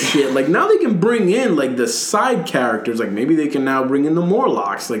number of shit. Like, now they can bring in, like, the side characters. Like, maybe they can now bring in the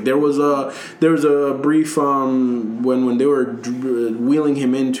Morlocks. Like, there was a brief when they were wheeling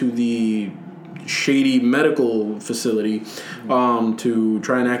him into the shady medical facility to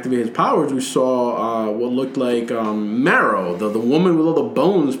try and activate his powers. We saw what looked like Marrow, the woman with all the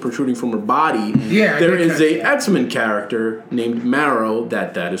bones protruding from her body. Yeah, there is a X-Men character named Marrow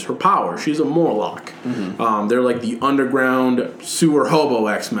that is her power. She's a Morlock. They're like the underground sewer hobo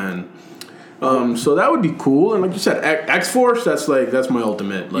X-Men. So that would be cool, and like you said, X-Force. That's my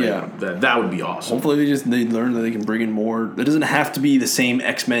ultimate. Like, Yeah. that would be awesome. Hopefully they learn that they can bring in more. It doesn't have to be the same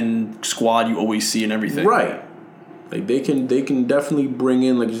X-Men squad you always see and everything. Right. Like they can definitely bring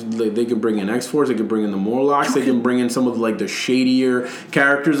in like they can bring in X-Force, they can bring in the Morlocks, they can bring in some of like the shadier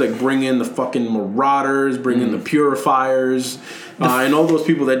characters, like bring in the fucking Marauders, bring in the Purifiers, and all those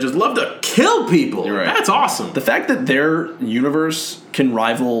people that just love to kill people. You're right. That's awesome. The fact that their universe can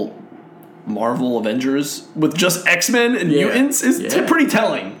rival Marvel Avengers with just X-Men and mutants is pretty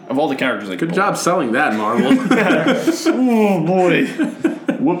telling of all the characters. Good job selling that, Marvel. Oh boy.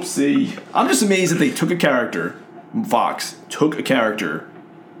 Whoopsie. I'm just amazed that they took a character, Fox took a character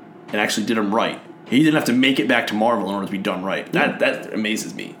and actually did him right. He didn't have to make it back to Marvel in order to be done right. That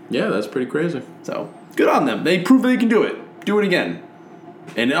amazes me. Yeah, that's pretty crazy. So, good on them. They proved they can do it. Do it again.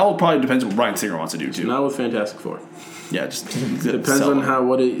 And it all probably depends on what Bryan Singer wants to do, too. Not with Fantastic Four. Yeah, just depends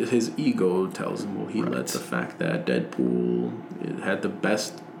on his ego tells him. Will he let the fact that Deadpool had the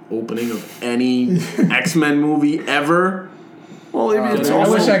best opening of any X-Men movie ever? Well, it's I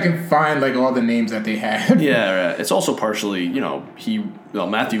also, wish I could find like all the names that they had. Yeah, right. It's also partially,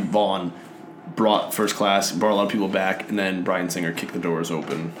 Matthew Vaughn brought First Class, brought a lot of people back, and then Bryan Singer kicked the doors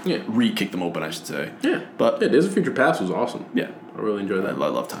open. Yeah. Re-kicked them open, I should say. Yeah. But Days of Future Past was awesome. Yeah. I really enjoyed that. I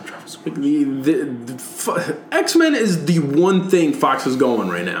love time travels. X-Men is the one thing Fox is going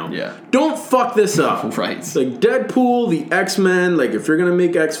right now. Yeah. Don't fuck this up. Right. It's like Deadpool, the X-Men, like if you're going to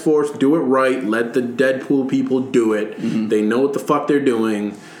make X-Force, do it right. Let the Deadpool people do it. Mm-hmm. They know what the fuck they're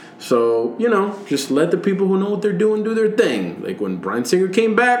doing. So, just let the people who know what they're doing do their thing. Like when Bryan Singer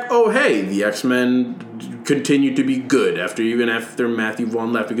came back, the X-Men continued to be good even after Matthew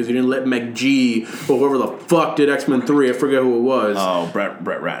Vaughn left because he didn't let McG or whoever the fuck did X-Men 3, I forget who it was. Oh, Brett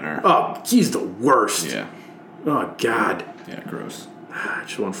Ratner. Oh, he's the worst. Yeah. Oh, God. Yeah, gross. I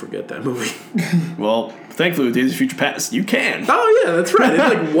just want to forget that movie. Well, thankfully with Days of Future Past, you can. Oh, yeah, that's right. It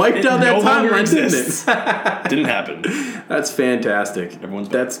like wiped out that timeline, didn't it? Didn't happen. That's fantastic.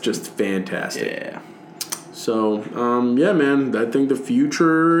 That's just fantastic. Yeah. So, yeah, man, I think the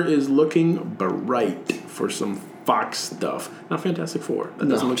future is looking bright for some Fox stuff. Not Fantastic Four. That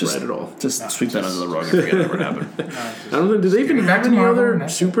doesn't look right at all. Just sweep that under the rug and forget it ever happened. I don't think, do they even have any other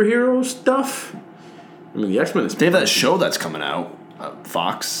superhero stuff? I mean, the X-Men is... They have that show that's coming out.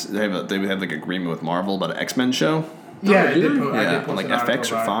 Fox. They have like agreement with Marvel about an X-Men show. Yeah, I did On like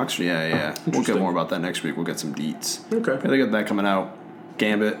FX or Fox. Yeah. We'll get more about that next week. We'll get some deets. Okay. Yeah, they got that coming out.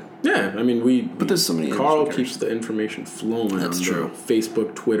 Gambit. Yeah, I mean, but there's so many. Carl keeps the information flowing on true. the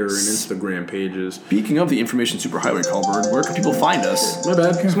Facebook, Twitter, and Instagram pages. Speaking of the information superhighway, Carlbird, where can people find us? My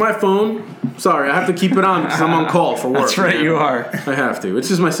bad. It's my phone. Sorry, I have to keep it on because I'm on call for work. That's right, man. You are. I have to. It's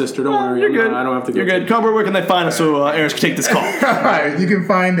just my sister. Don't worry. You're good. I don't have to go. You're good. Carlbird, where can they find us so Aaron can take this call? All right, you can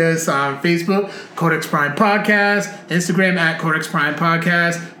find us on Facebook, Codex Prime Podcast, Instagram at Codex Prime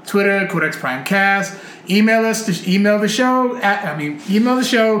Podcast, Twitter, Codex Prime Cast. Email the show,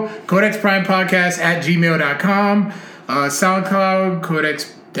 codexprimepodcast@gmail.com, SoundCloud,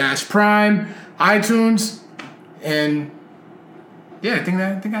 Codex-Prime, iTunes, and yeah, I think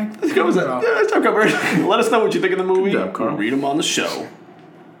That was it. Yeah, that's our cover. Let us know what you think of the movie. Good job, Carl. We'll read them on the show.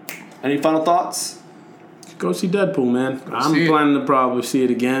 Any final thoughts? Go see Deadpool, man. I'm planning to probably see it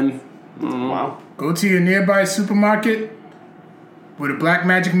again. Wow. Go to your nearby supermarket with a black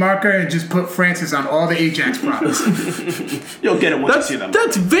magic marker and just put Francis on all the Ajax products. You'll get it once you see them.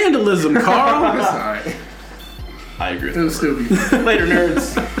 That's vandalism, Carl. That's all right. I agree. It'll still be fun. Later,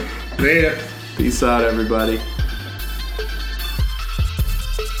 nerds. Later. Peace out, everybody.